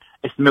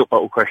 It's the milk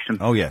bottle question.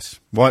 Oh, yes.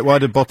 Why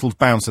do bottles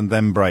bounce and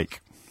then break?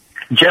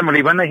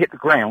 Generally, when they hit the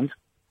ground,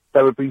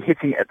 they would be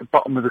hitting at the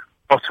bottom of the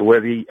bottle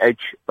where the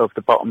edge of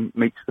the bottom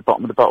meets the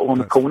bottom of the bottle on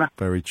the corner.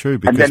 Very true,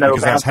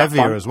 because that's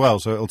heavier as well,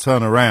 so it'll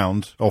turn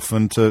around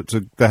often to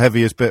the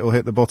heaviest bit will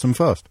hit the bottom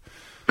first.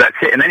 That's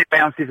it, and then it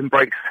bounces and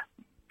breaks,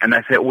 and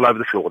that's it all over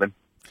the floor then.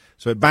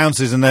 So it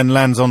bounces and then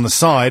lands on the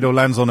side or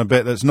lands on a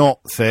bit that's not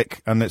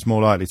thick and it's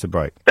more likely to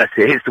break. That's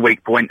it, hits the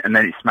weak point and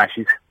then it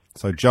smashes.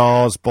 So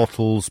jars,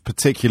 bottles,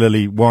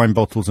 particularly wine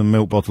bottles and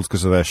milk bottles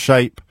because of their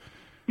shape.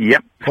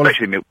 Yep,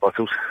 especially milk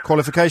bottles.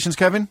 Qualifications,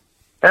 Kevin?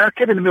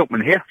 Kevin the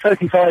Milkman here.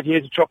 35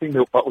 years of chopping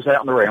milk bottles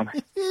out on the round.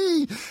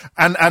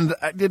 and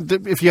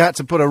if you had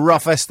to put a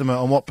rough estimate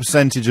on what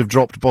percentage of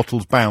dropped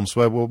bottles bounce,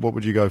 what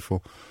would you go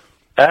for?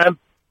 I'd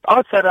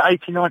say that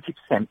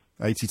 80-90%.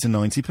 80 to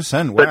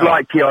 90%. Wow. But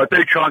like you, I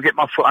do try and get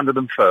my foot under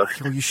them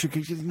first. Well,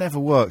 it never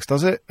works,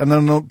 does it? And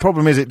then the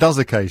problem is it does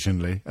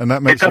occasionally, and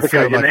that makes you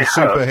feel like a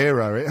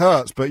superhero. It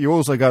hurts, but you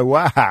also go,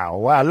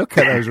 wow, look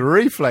at those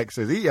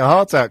reflexes. Eat your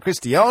heart out,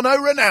 Cristiano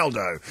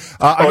Ronaldo.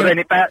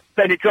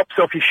 Then it drops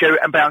off your shoe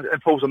and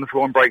falls on the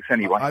floor and breaks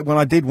anyway.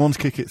 I did once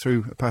kick it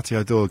through a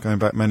patio door going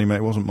back many,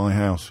 it wasn't my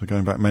house,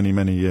 going back many,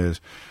 many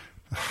years.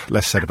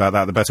 Less said about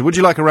that, the better. Would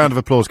you like a round of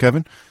applause,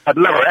 Kevin? I'd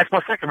love it. That's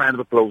my second round of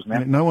applause now.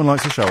 No one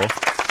likes to show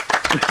off.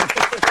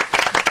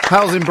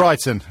 Hal's in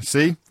Brighton.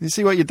 See? You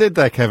see what you did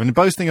there, Kevin?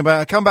 Boasting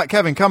about... Come back,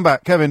 Kevin.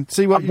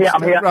 See what...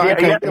 I'm here.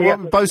 Right, okay.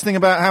 Boasting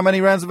about how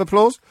many rounds of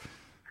applause?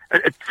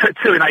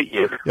 2 in 8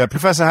 years. Yeah,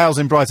 Professor Hal's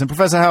in Brighton.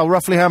 Professor Hal,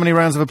 roughly how many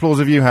rounds of applause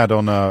have you had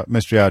on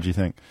Mystery Hour, do you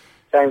think?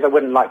 James, I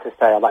wouldn't like to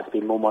say. I'd like to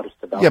be more modest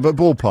about. Yeah, but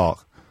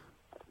ballpark.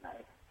 I don't know,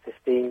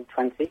 15,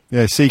 20?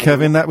 Yeah, see,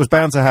 Kevin, that was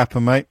bound to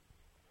happen, mate.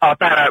 Oh,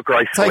 bow out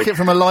gracefully. Take it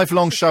from a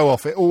lifelong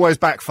show-off. It always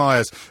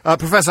backfires.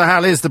 Professor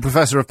Hal is the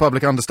Professor of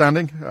Public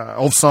Understanding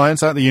of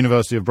Science at the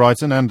University of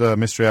Brighton and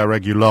Mystery Hour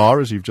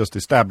regular, as you've just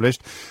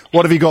established.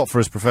 What have you got for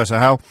us, Professor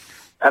Hal?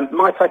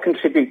 Might I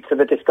contribute to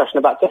the discussion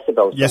about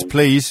decibels? Yes,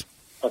 please.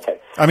 Okay.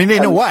 I mean,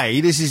 in a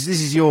way, this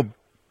is your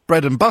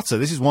bread and butter.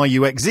 This is why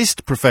you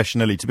exist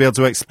professionally, to be able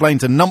to explain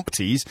to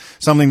numpties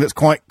something that's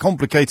quite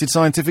complicated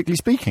scientifically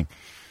speaking.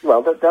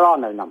 Well, there are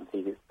no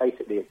numpties. It's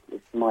basically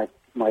my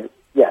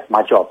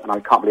job, and I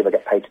can't believe I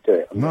get paid to do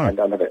it. I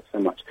love it so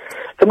much.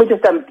 Can we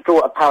just draw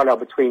a parallel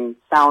between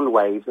sound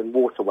waves and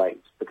water waves,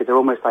 because they're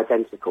almost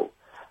identical?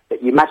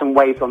 But you imagine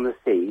waves on the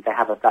sea, they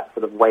have that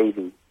sort of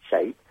wavy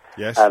shape.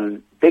 Yes.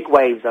 Big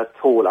waves are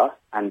taller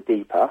and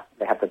deeper.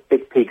 They have the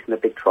big peaks and the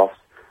big troughs,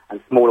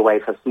 and smaller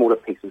waves have smaller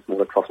peaks and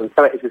smaller troughs, and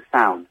so it is with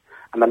sound.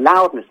 And the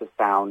loudness of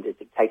sound is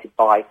dictated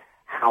by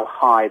how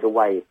high the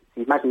wave.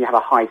 So you imagine you have a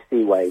high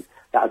sea wave,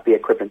 that would be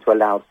equivalent to a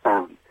loud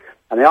sound.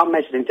 And they are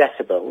measured in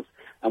decibels.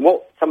 And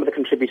what some of the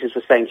contributors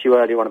were saying to you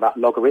earlier on about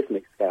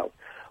logarithmic scales,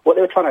 what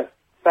they were trying to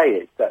say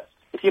is that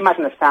if you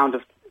imagine a sound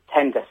of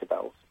 10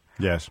 decibels,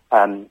 yes,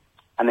 and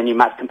then you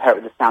might compare it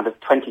with the sound of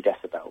 20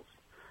 decibels,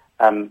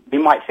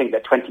 you might think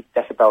that 20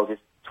 decibels is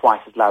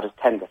twice as loud as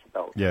 10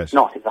 decibels. Yes. It's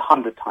not, it's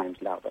 100 times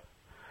louder.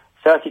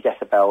 30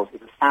 decibels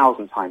is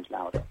 1,000 times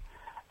louder.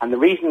 And the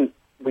reason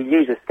we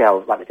use a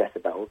scale like the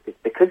decibels is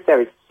because there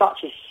is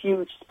such a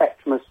huge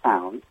spectrum of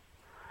sound.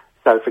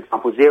 So, for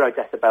example, 0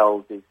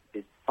 decibels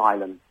is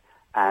silence,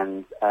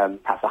 and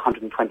perhaps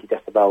 120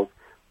 decibels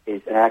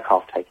is an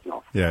aircraft taking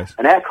off. Yes.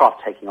 An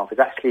aircraft taking off is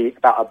actually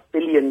about 1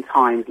 billion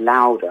times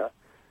louder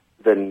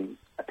than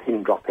a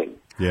pin dropping.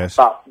 Yes.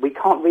 But we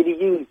can't really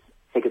use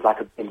figures like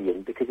 1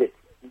 billion because it's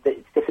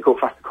difficult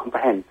for us to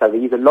comprehend. So we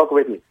use a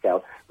logarithmic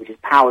scale, which is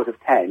powers of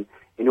 10,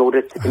 in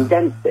order to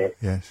condense it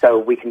so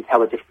we can tell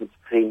the difference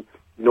between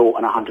 0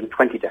 and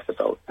 120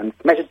 decibels. And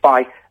it's measured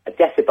by a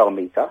decibel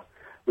meter,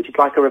 which is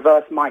like a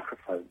reverse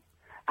microphone.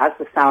 As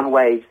the sound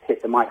waves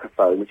hit the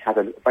microphone, which has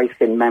a very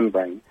thin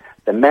membrane,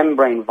 the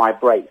membrane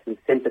vibrates in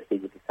sympathy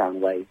with the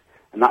sound waves,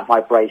 and that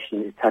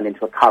vibration is turned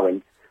into a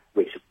current,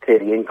 which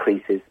clearly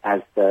increases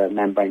as the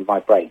membrane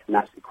vibrates, and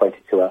that's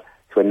equated to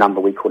a number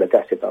we call a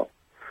decibel.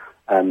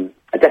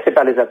 A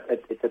decibel is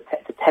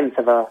a tenth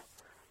of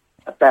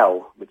a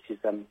bell, which is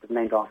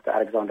named after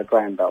Alexander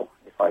Graham Bell,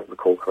 if I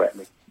recall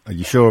correctly. Are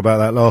you sure about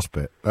that last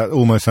bit? That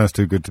almost sounds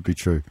too good to be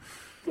true.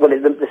 Well,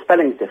 the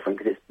spelling's different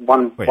because it's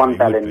one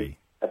bell in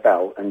a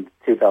bell and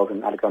 2 bells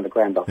in Alexander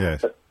Graham Bell.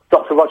 Yes. But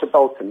Dr. Roger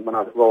Bolton, when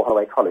I was at Royal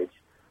Holloway College,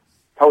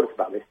 told us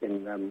about this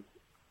in one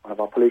of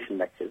our pollution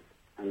lectures,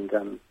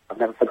 and I've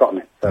never forgotten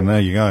it. So. And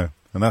there you go.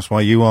 And that's why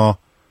you are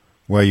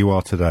where you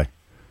are today.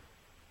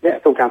 Yeah,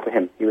 it's all down to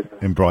him. He was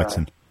in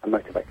Brighton. A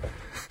motivator.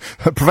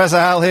 Professor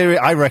Hal here,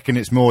 I reckon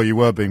it's more. You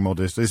were being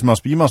modest. You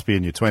must be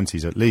in your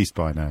 20s at least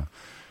by now.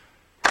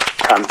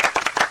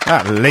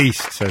 At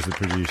least, says the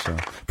producer.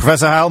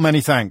 Professor Hal,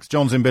 many thanks.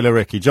 John's in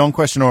Billericay. John,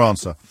 question or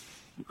answer?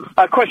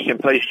 A question,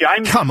 please,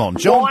 James. Come on,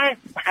 John.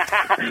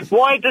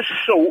 Why does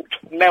salt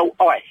melt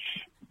ice?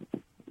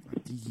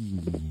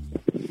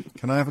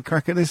 Can I have a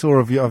crack at this,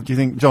 or do you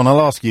think, John?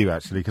 I'll ask you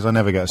actually, because I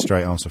never get a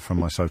straight answer from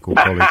my so-called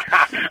colleagues.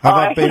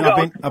 I've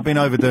been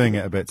overdoing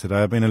it a bit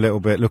today. I've been a little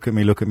bit. Look at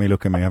me,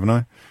 haven't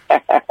I?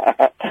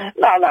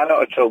 No,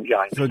 not at all,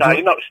 James. So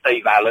you're not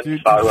Steve Allen.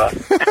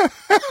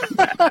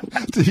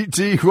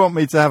 Do you want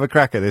me to have a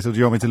crack at this, or do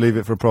you want me to leave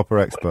it for a proper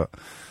expert?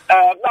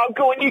 No,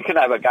 go on, you can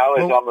have a go,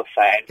 as I'm a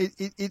fan.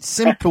 It's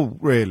simple,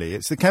 really.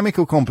 It's the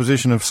chemical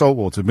composition of salt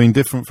water being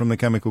different from the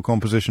chemical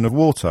composition of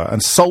water,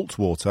 and salt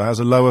water has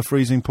a lower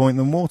freezing point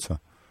than water.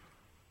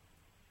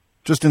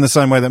 Just in the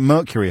same way that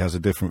mercury has a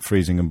different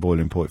freezing and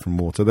boiling point from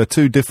water. They're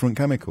two different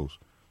chemicals.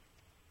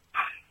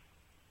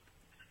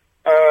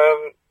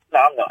 No,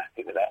 I'm not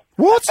happy with that.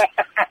 What?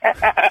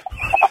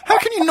 How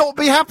can you not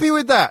be happy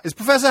with that? Is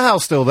Professor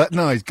Hal still there?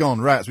 No, he's gone.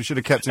 Rats. We should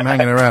have kept him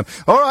hanging around.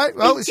 All right.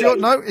 Well,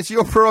 it's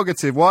your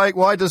prerogative.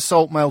 Why does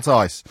salt melt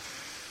ice?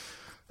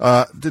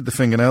 Did the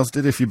fingernails.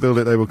 Did if you build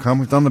it, they will come.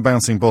 We've done the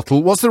bouncing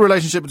bottle. What's the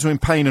relationship between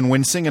pain and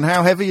wincing? And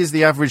how heavy is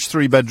the average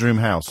 3-bedroom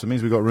house? It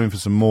means we've got room for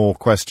some more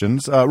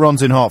questions.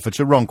 Ron's in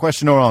Hertfordshire. Ron,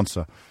 question or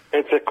answer?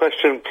 It's a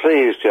question,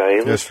 please,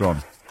 James. Yes,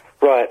 Ron.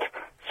 Right.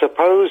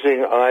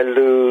 Supposing I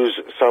lose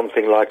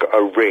something like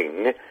a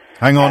ring...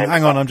 Hang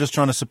on, I'm just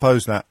trying to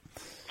suppose that.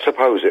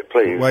 Suppose it,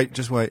 please.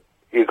 Just wait.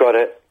 You got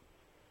it.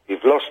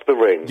 You've lost the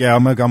ring. Yeah,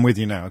 I'm with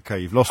you now. Okay,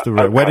 you've lost the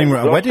ring. Okay, wedding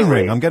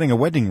ring. I'm getting a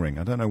wedding ring.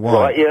 I don't know why.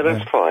 Right, yeah,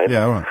 that's fine.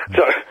 Yeah, all right.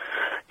 So,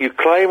 you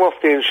claim off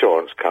the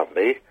insurance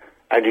company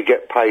and you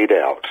get paid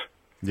out.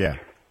 Yeah.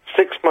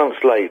 6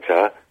 months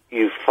later,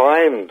 you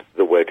find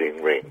the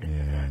wedding ring.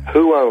 Yeah.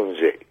 Who owns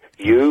it?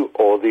 You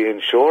or the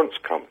insurance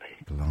company?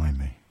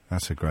 Blimey.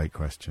 That's a great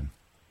question.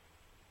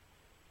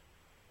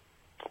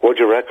 What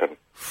do you reckon?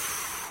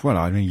 Well,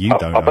 I mean, you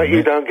don't. I bet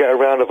you don't get a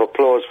round of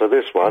applause for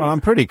this one. Well,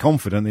 I'm pretty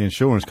confident the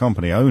insurance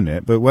company own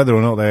it, but whether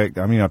or not I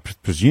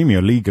presume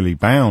you're legally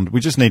bound. We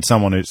just need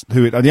someone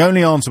the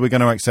only answer we're going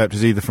to accept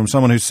is either from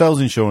someone who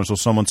sells insurance or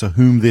someone to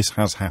whom this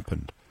has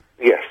happened.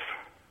 Yes.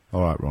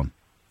 All right, Ron.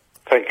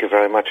 Thank you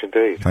very much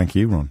indeed. Thank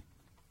you, Ron.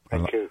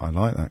 Thank you. I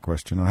like that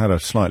question. I had a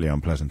slightly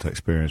unpleasant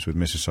experience with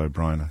Mrs.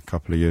 O'Brien a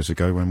couple of years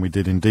ago when we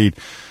did indeed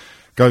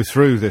go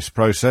through this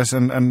process,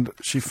 and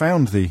she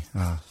found the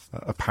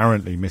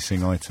apparently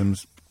missing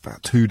items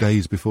about 2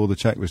 days before the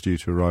cheque was due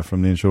to arrive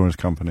from the insurance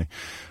company.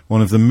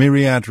 One of the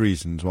myriad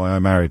reasons why I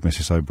married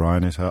Mrs.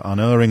 O'Brien is her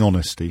unerring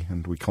honesty,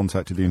 and we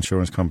contacted the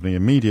insurance company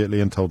immediately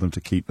and told them to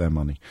keep their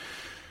money.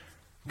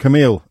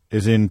 Camille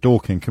is in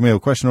Dorking. Camille,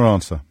 question or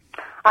answer?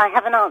 I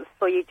have an answer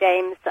for you,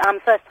 James.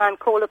 First time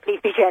caller, please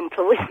be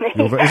gentle with me.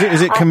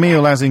 Is it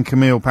Camille as in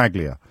Camille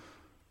Paglia?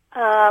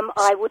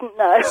 I wouldn't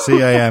know.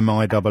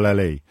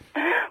 Camille?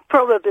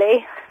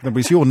 Probably. No,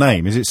 but it's your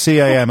name. Is it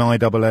Camille?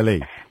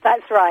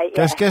 That's right.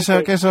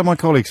 Guess how my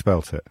colleague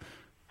spelt it.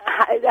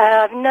 I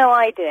have no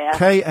idea.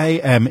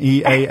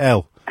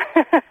 Kameal.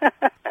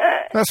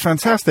 That's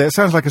fantastic. It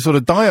sounds like a sort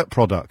of diet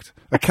product.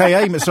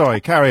 Sorry,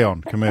 carry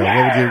on, Camille.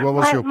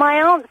 My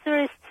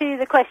answer is to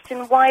the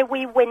question why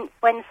we wince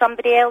when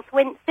somebody else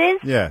winces.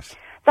 Yes.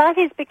 That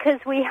is because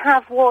we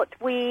have what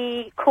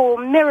we call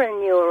mirror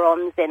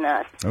neurons in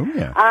us. Oh,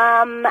 yeah.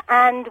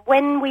 And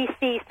when we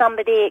see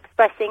somebody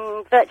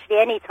expressing virtually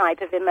any type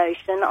of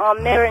emotion, our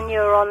mirror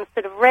neurons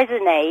sort of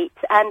resonate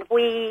and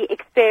we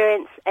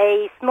experience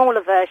a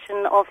smaller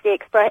version of the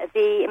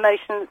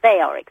emotion that they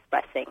are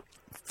expressing.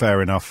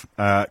 Fair enough.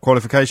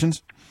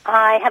 Qualifications?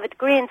 I have a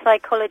degree in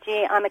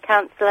psychology, I'm a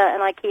counsellor,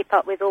 and I keep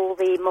up with all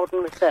the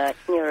modern research,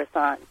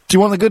 neuroscience. Do you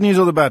want the good news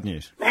or the bad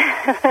news?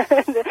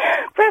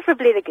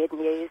 Preferably the good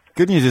news.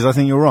 Good news is I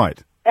think you're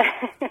right.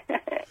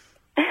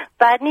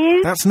 Bad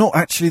news? That's not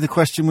actually the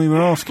question we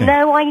were asking.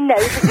 No, I know,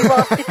 but you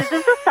asked it as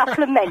a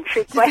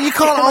supplementary question. You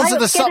can't answer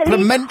the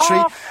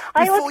supplementary.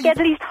 I ought to get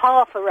at least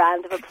half a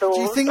round of applause.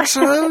 Do you think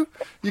so?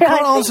 You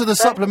can't answer the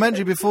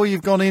supplementary before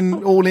you've gone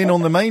all in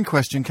on the main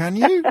question, can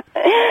you?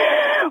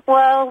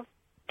 Well...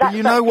 Do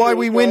you know why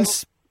we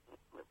wince,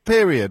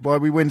 period? Why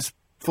we wince,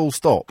 full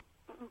stop?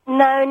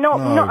 No,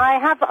 not. I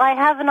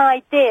have an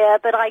idea,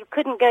 but I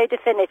couldn't go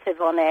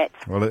definitive on it.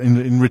 Well,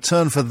 in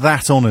return for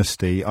that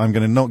honesty, I'm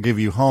going to not give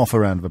you half a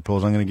round of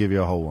applause. I'm going to give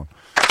you a whole one.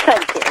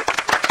 Thank you.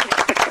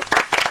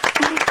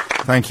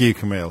 Thank you,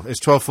 Camille. It's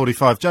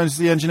 12:45. Jones is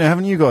the engineer.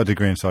 Haven't you got a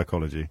degree in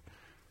psychology?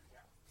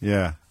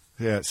 Yeah.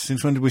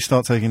 Since when did we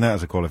start taking that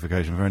as a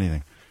qualification for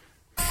anything?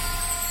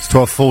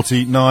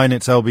 12:49,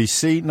 it's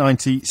LBC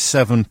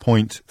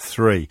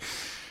 97.3. A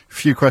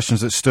few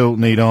questions that still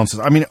need answers.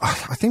 I mean,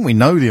 I think we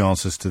know the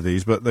answers to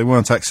these, but they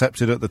weren't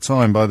accepted at the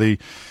time by the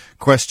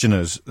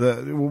questioners.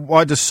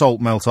 Why does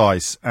salt melt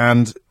ice?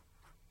 And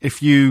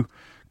if you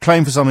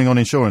claim for something on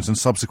insurance and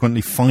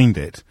subsequently find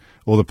it,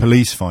 or the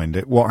police find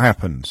it, what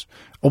happens?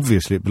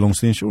 Obviously, it belongs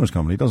to the insurance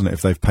company, doesn't it,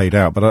 if they've paid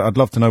out? But I'd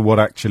love to know what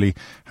actually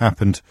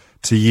happened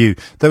to you.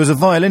 There was a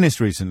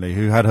violinist recently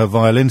who had her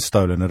violin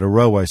stolen at a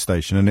railway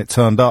station, and it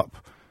turned up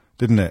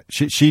didn't it?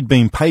 She'd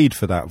been paid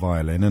for that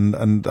violin,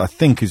 and I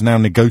think is now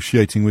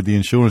negotiating with the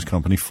insurance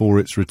company for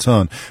its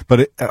return.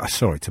 But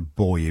sorry to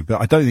bore you,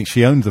 but I don't think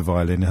she owned the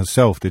violin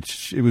herself. Did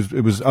she?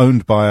 It was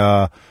owned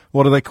by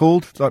what are they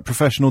called? Like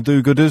professional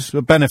do-gooders,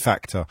 a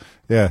benefactor.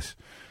 Yes,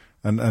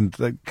 and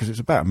because it's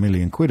about £1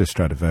 million a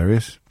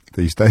Stradivarius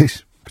these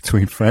days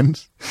between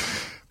friends.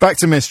 Back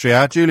to Mystery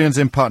Hour. Julian's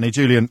in Putney.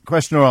 Julian,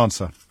 question or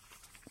answer?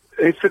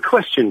 It's a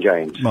question,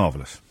 James.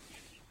 Marvellous.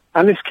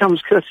 And this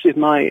comes courtesy of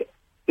my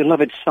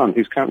beloved son,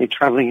 who's currently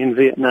travelling in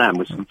Vietnam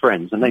with some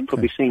friends, and they've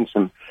probably seen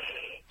some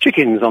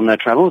chickens on their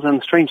travels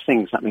and strange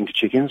things happening to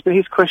chickens. But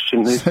his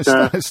question is...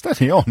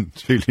 Steady on,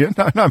 Julian.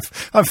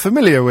 I'm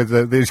familiar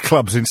with these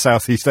clubs in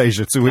Southeast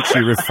Asia to which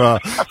you refer,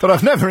 but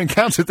I've never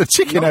encountered the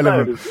chicken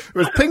element. It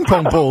was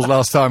ping-pong balls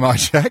last time I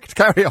checked.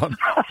 Carry on.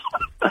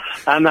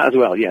 And that as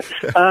well, yes.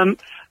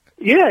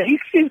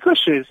 His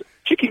question is,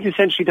 chickens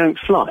essentially don't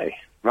fly,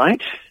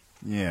 right?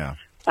 Yeah.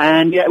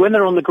 And yet when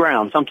they're on the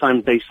ground,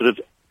 sometimes they sort of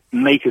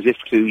make as if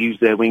to use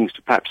their wings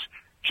to perhaps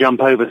jump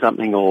over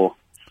something or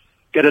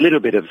get a little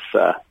bit of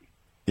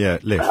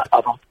lift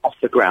off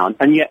the ground.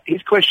 And yet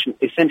his question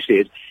essentially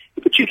is,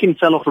 if a chicken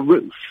fell off a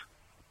roof,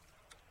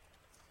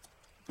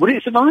 would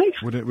it survive?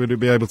 Would it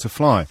be able to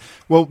fly?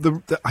 Well,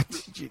 I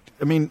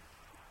mean,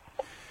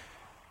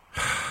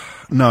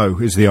 no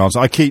is the answer.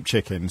 I keep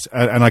chickens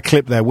and I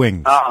clip their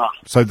wings,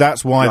 so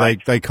that's why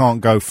they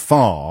can't go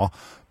far.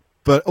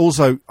 But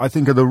also, I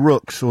think of the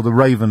rooks, or the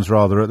ravens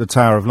rather, at the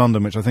Tower of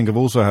London, which I think have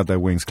also had their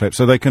wings clipped.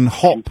 So they can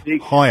hop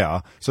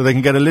higher, so they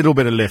can get a little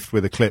bit of lift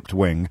with a clipped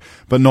wing,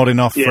 but not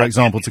enough, for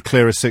example, to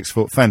clear a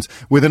 6-foot fence.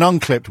 With an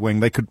unclipped wing,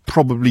 they could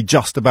probably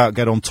just about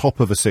get on top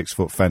of a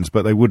 6-foot fence,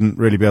 but they wouldn't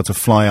really be able to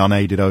fly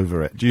unaided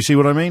over it. Do you see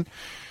what I mean?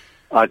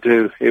 I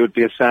do. It would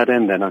be a sad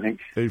end then, I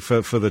think.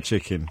 For the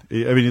chicken.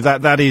 I mean,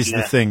 that is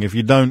the thing. If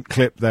you don't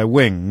clip their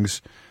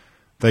wings,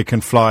 they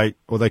can fly,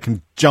 or they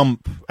can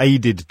jump,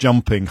 aided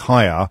jumping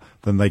higher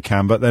than they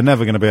can, but they're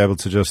never going to be able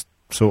to just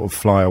sort of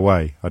fly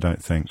away, I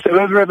don't think. So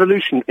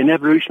in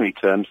evolutionary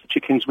terms, the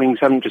chicken's wings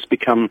haven't just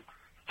become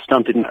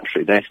stunted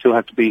naturally. They still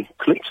have to be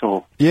clipped,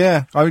 or...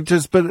 Yeah,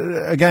 but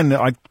again,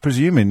 I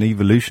presume in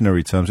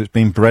evolutionary terms it's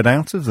been bred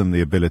out of them,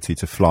 the ability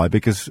to fly,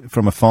 because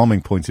from a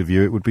farming point of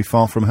view, it would be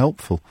far from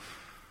helpful.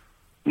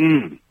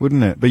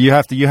 Wouldn't it? But you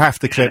have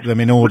to clip them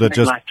in order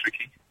just...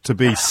 to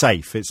be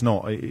safe. It's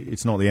not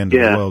the end of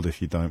the world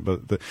if you don't.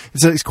 But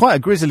it's quite a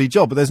grisly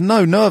job. But there's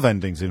no nerve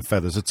endings in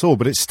feathers at all.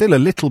 But it's still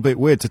a little bit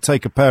weird to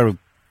take a pair of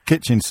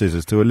kitchen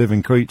scissors to a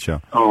living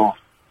creature. Oh,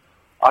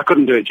 I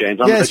couldn't do it,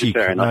 James. I'm a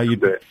vegetarian. I couldn't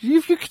do it.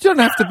 You don't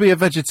have to be a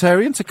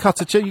vegetarian to cut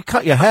a chicken. You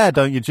cut your hair,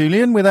 don't you,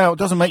 Julian?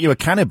 Doesn't make you a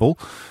cannibal.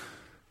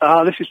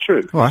 This is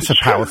true. Well, that's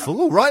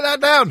powerful. Write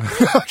that down.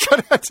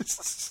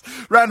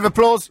 Round of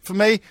applause for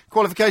me.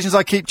 Qualifications: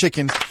 I keep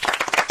chickens.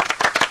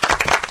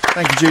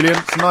 Thank you, Julian.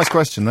 It's a nice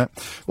question, that.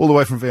 All the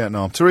way from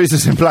Vietnam.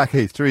 Teresa's in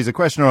Blackheath. Teresa,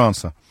 question or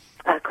answer?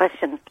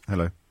 Question.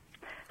 Hello.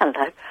 Hello.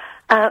 It's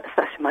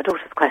actually my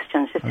daughter's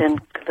question. She's doing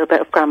a little bit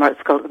of grammar at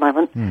school at the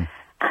moment.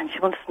 And she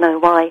wants to know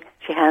why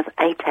she has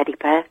a teddy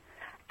bear,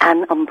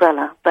 an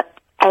umbrella, but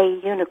a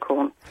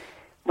unicorn,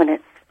 when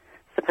it's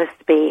supposed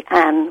to be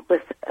an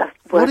with a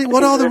word.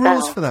 What are the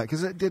rules for that?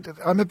 Because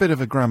I'm a bit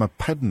of a grammar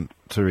pedant,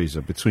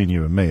 Teresa, between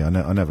you and me. I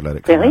never let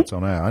it come out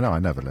on air. I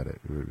never let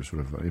it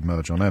sort of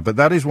emerge on air. But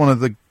that is one of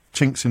the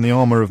chinks in the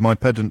armour of my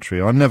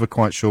pedantry. I'm never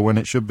quite sure when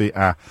it should be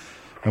a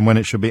and when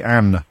it should be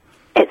an.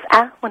 It's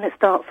a when it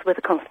starts with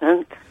a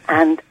consonant,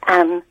 and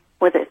an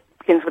when it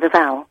begins with a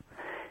vowel.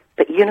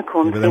 But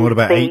unicorn. But then what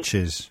about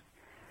H's?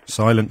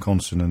 Silent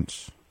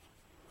consonants.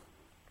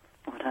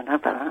 I don't know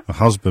about that. A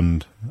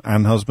husband,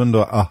 an husband,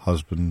 or a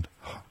husband.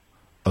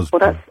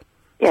 Husband. Well,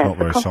 it's not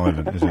very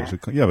silent, is it?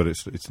 But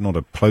it's not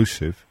a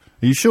plosive.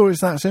 Are you sure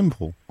it's that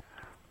simple?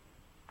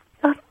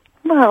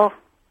 Well,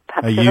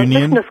 perhaps a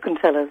union. Listeners can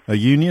tell us. A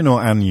union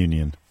or an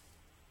union?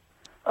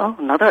 Oh,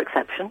 another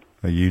exception.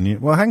 A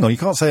union. Well, hang on. You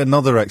can't say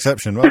another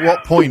exception. At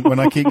what point, when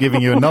I keep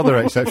giving you another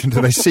exception,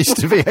 do they cease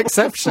to be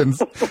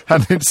exceptions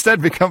and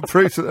instead become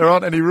proof that there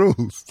aren't any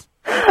rules?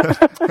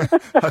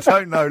 I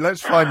don't know.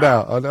 Let's find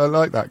out. I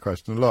like that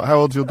question a lot. How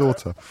old's your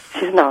daughter?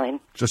 She's 9.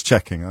 Just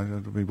checking.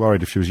 I'd be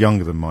worried if she was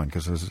younger than mine,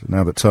 because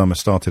now that term has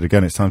started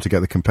again, it's time to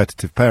get the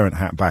competitive parent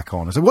hat back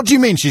on. I said, what do you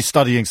mean she's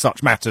studying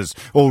such matters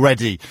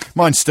already?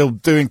 Mine's still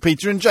doing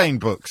Peter and Jane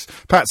books.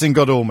 Pat's in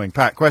Godalming.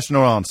 Pat, question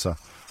or answer?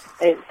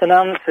 It's an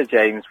answer,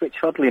 James, which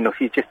oddly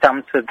enough you just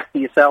answered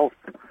yourself,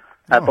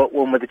 but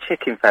one with the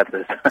chicken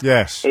feathers.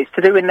 Yes. It's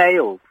to do with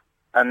nails,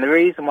 and the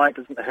reason why it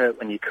doesn't hurt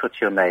when you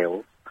cut your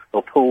nails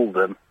or pull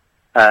them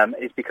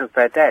is because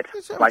they're dead,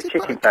 like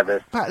chicken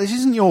feathers. Pat, this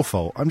isn't your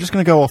fault. I'm just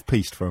going to go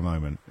off-piste for a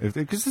moment,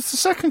 because it's the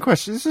second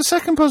question. It's the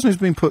second person who's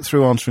been put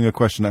through answering a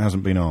question that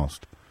hasn't been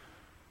asked.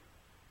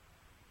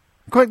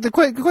 The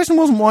question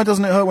wasn't why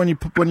doesn't it hurt when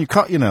you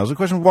cut your nails. The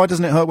question was why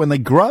doesn't it hurt when they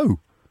grow?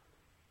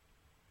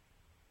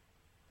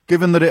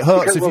 Given that it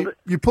hurts if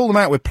you pull them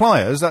out with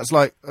pliers, that's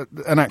like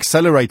an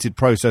accelerated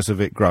process of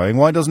it growing.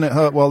 Why doesn't it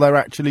hurt while they're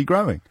actually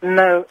growing?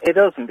 No, it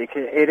isn't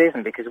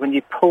because when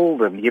you pull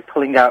them, you're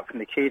pulling out from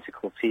the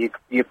cuticle, so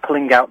you're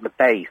pulling out the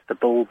base, the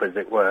bulb, as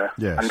it were,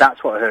 yes. And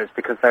that's what hurts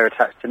because they're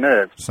attached to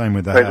nerves. Same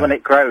with the Whereas hair. when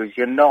it grows,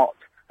 you're not,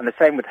 and the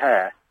same with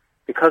hair,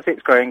 because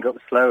it's growing up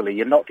slowly,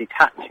 you're not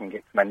detaching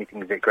it from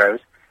anything as it grows.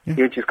 Yeah.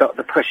 You've just got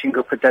the pushing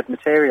up of dead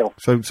material.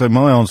 So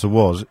my answer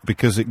was,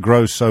 because it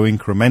grows so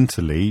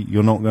incrementally,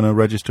 you're not going to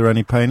register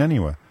any pain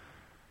anywhere.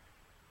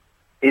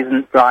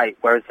 Isn't right,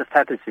 whereas the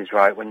feathers is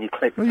right. When you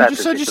clip the feathers... You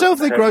just said yourself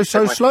they grow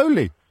so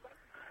slowly.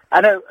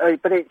 I know,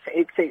 but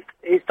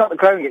it's not the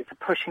growing, it's the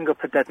pushing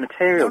up of dead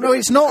material. No,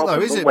 it's not,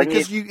 though, is it?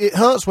 Because it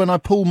hurts when I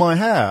pull my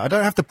hair. I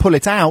don't have to pull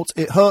it out,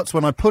 it hurts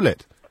when I pull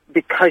it.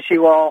 Because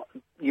you are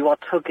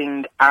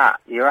tugging at,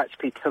 you're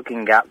actually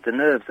tugging at the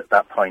nerves at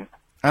that point.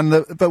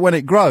 But when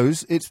it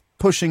grows, it's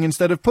pushing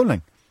instead of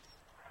pulling.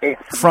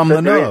 From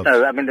the nerve.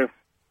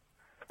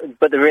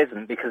 But there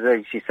isn't, because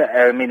as you said,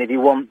 if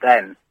you want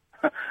then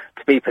to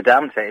be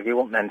pedantic, if you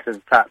want then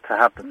to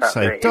have the fact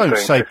that don't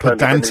say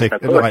pedantic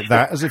like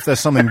that, as if there's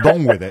something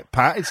wrong with it,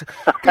 Pat. It's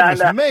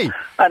goodness me.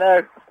 I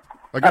know.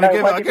 I'm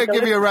going to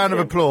give you a round of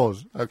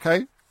applause,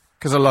 okay?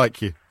 Because I like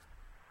you.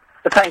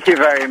 Thank you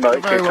very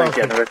much. You're very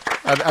welcome. Generous.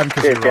 And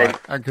because you're right.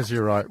 And because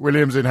you're right.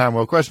 William's in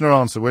Hanwell. Question or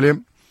answer,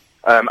 William?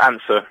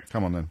 Answer.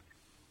 Come on then.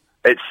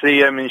 It's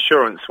the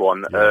insurance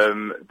one. Yes.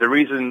 The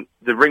reason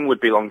the ring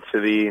would belong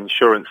to the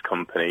insurance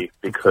company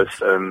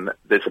because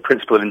there's a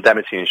principle of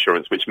indemnity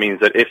insurance, which means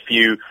that if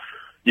you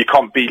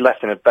can't be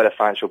left in a better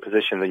financial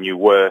position than you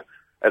were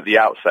at the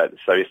outset.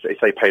 So if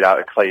they paid out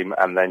a claim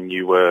and then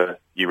you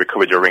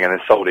recovered your ring and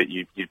then sold it,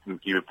 you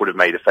would have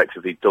made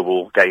effectively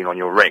double gain on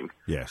your ring.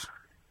 Yes.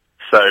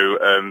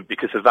 So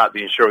because of that,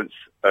 the insurance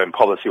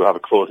policy will have a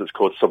clause that's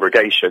called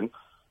subrogation,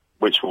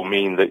 which will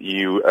mean that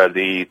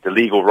the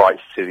legal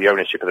rights to the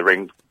ownership of the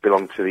ring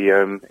belong to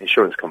the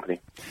insurance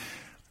company.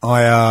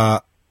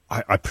 I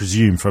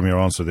presume from your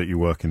answer that you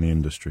work in the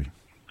industry.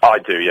 I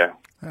do, yeah.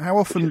 How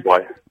often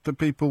do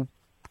people...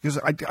 Because,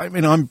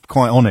 I'm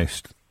quite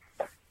honest,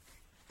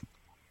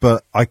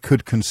 but I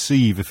could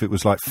conceive if it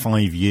was like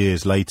 5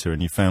 years later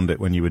and you found it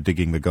when you were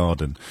digging the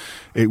garden,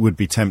 it would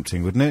be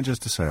tempting, wouldn't it,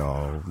 just to say,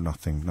 oh,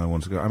 nothing, no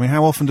one's...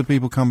 how often do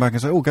people come back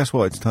and say, oh, guess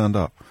what, it's turned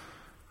up?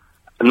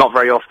 Not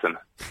very often.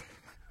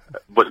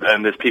 But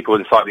there's people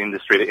inside the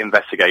industry that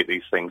investigate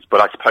these things.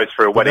 But I suppose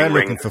for a wedding ring...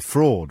 They're looking for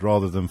fraud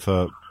rather than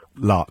for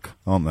luck,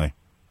 aren't they?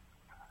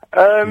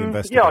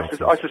 Yeah,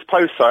 I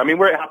suppose so.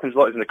 Where it happens a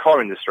lot is in the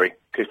car industry.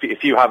 Because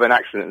if you have an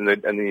accident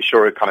and the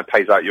insurer kind of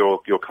pays out your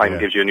claim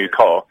and gives you a new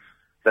car,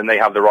 then they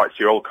have the rights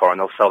to your old car and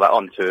they'll sell that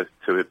on to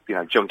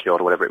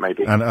junkyard or whatever it may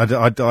be. And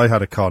I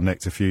had a car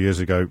nicked a few years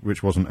ago,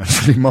 which wasn't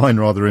actually mine,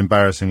 rather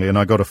embarrassingly, and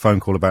I got a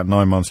phone call about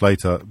 9 months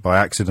later by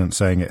accident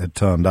saying it had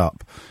turned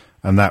up.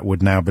 And that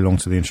would now belong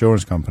to the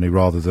insurance company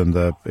rather than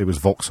it was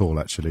Vauxhall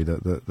actually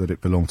that it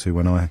belonged to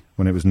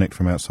when it was nicked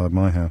from outside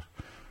my house.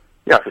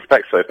 Yeah, I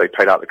suspect so if they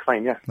paid out the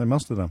claim, yeah. They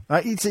must have done.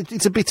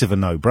 It's a bit of a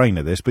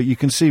no-brainer this, but you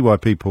can see why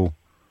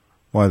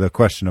the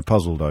questioner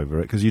puzzled over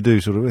it, because you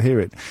do sort of hear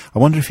it. I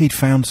wonder if he'd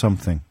found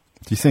something.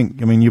 Do you think,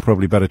 you're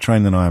probably better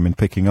trained than I am in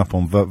picking up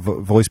on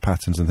voice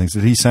patterns and things.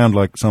 Did he sound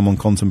like someone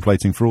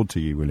contemplating fraud to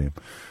you, William?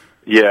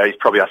 Yeah, he's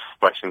probably asked this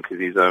question because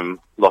he's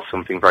lost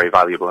something very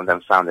valuable and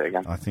then found it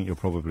again. I think you're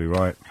probably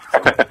right.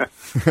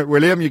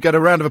 William, you get a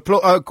round of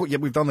applause. Oh, yeah,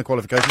 we've done the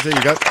qualifications. Here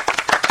you go.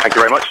 Thank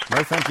you very much.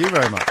 No, thank you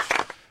very much.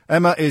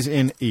 Emma is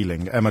in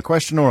Ealing. Emma,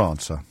 question or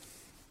answer?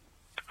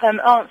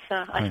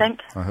 Answer, I think.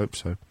 I hope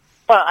so.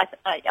 Well,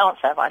 I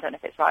answer, but I don't know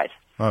if it's right.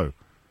 Oh.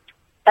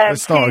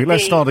 Let's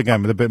start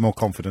again with a bit more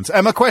confidence.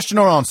 Emma, question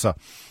or answer?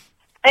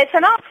 It's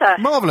an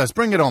answer. Marvellous.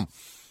 Bring it on.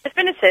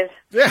 Definitive.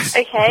 Yes.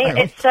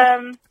 Okay, it's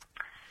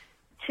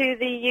to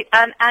the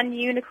an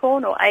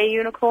unicorn or a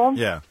unicorn.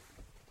 Yeah.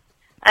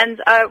 And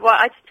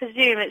I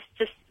presume it's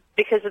just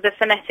because of the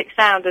phonetic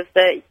sound of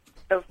the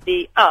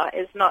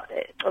is not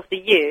of the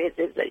U.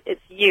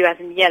 It's U as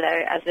in yellow,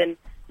 as in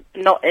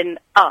not in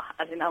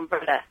as in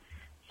umbrella.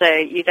 So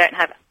you don't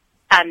have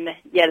an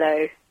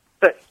yellow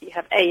book. You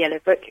have a yellow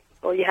book,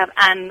 or you have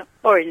an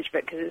orange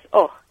book because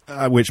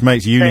it's which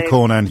makes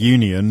unicorn and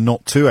union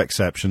not two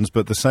exceptions,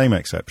 but the same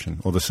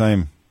exception or the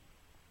same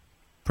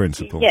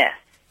principle. Yeah.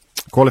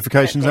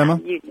 Qualifications, Emma?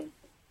 Union.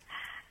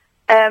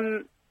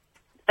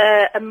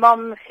 A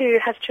mum who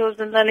has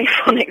children learning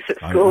phonics at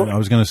school. I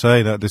was going to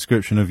say that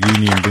description of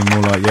union being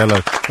more like yellow.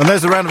 And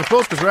there's a round of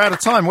applause because we're out of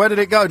time. Where did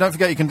it go? Don't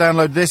forget you can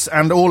download this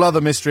and all other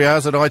Mystery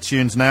Hours at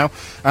iTunes now,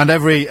 and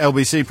every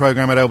LBC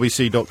programme at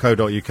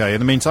lbc.co.uk. In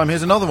the meantime,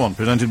 here's another one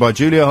presented by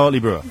Julia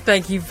Hartley-Brewer.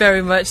 Thank you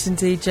very much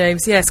indeed,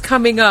 James. Yes,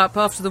 coming up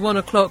after the 1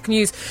 o'clock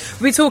news,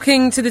 we'll be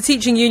talking to the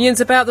teaching unions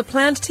about the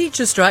planned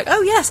teacher strike.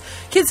 Oh yes,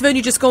 kids have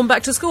only just gone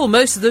back to school,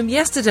 most of them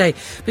yesterday.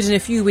 But in a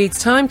few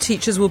weeks' time,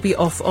 teachers will be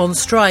off on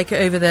strike over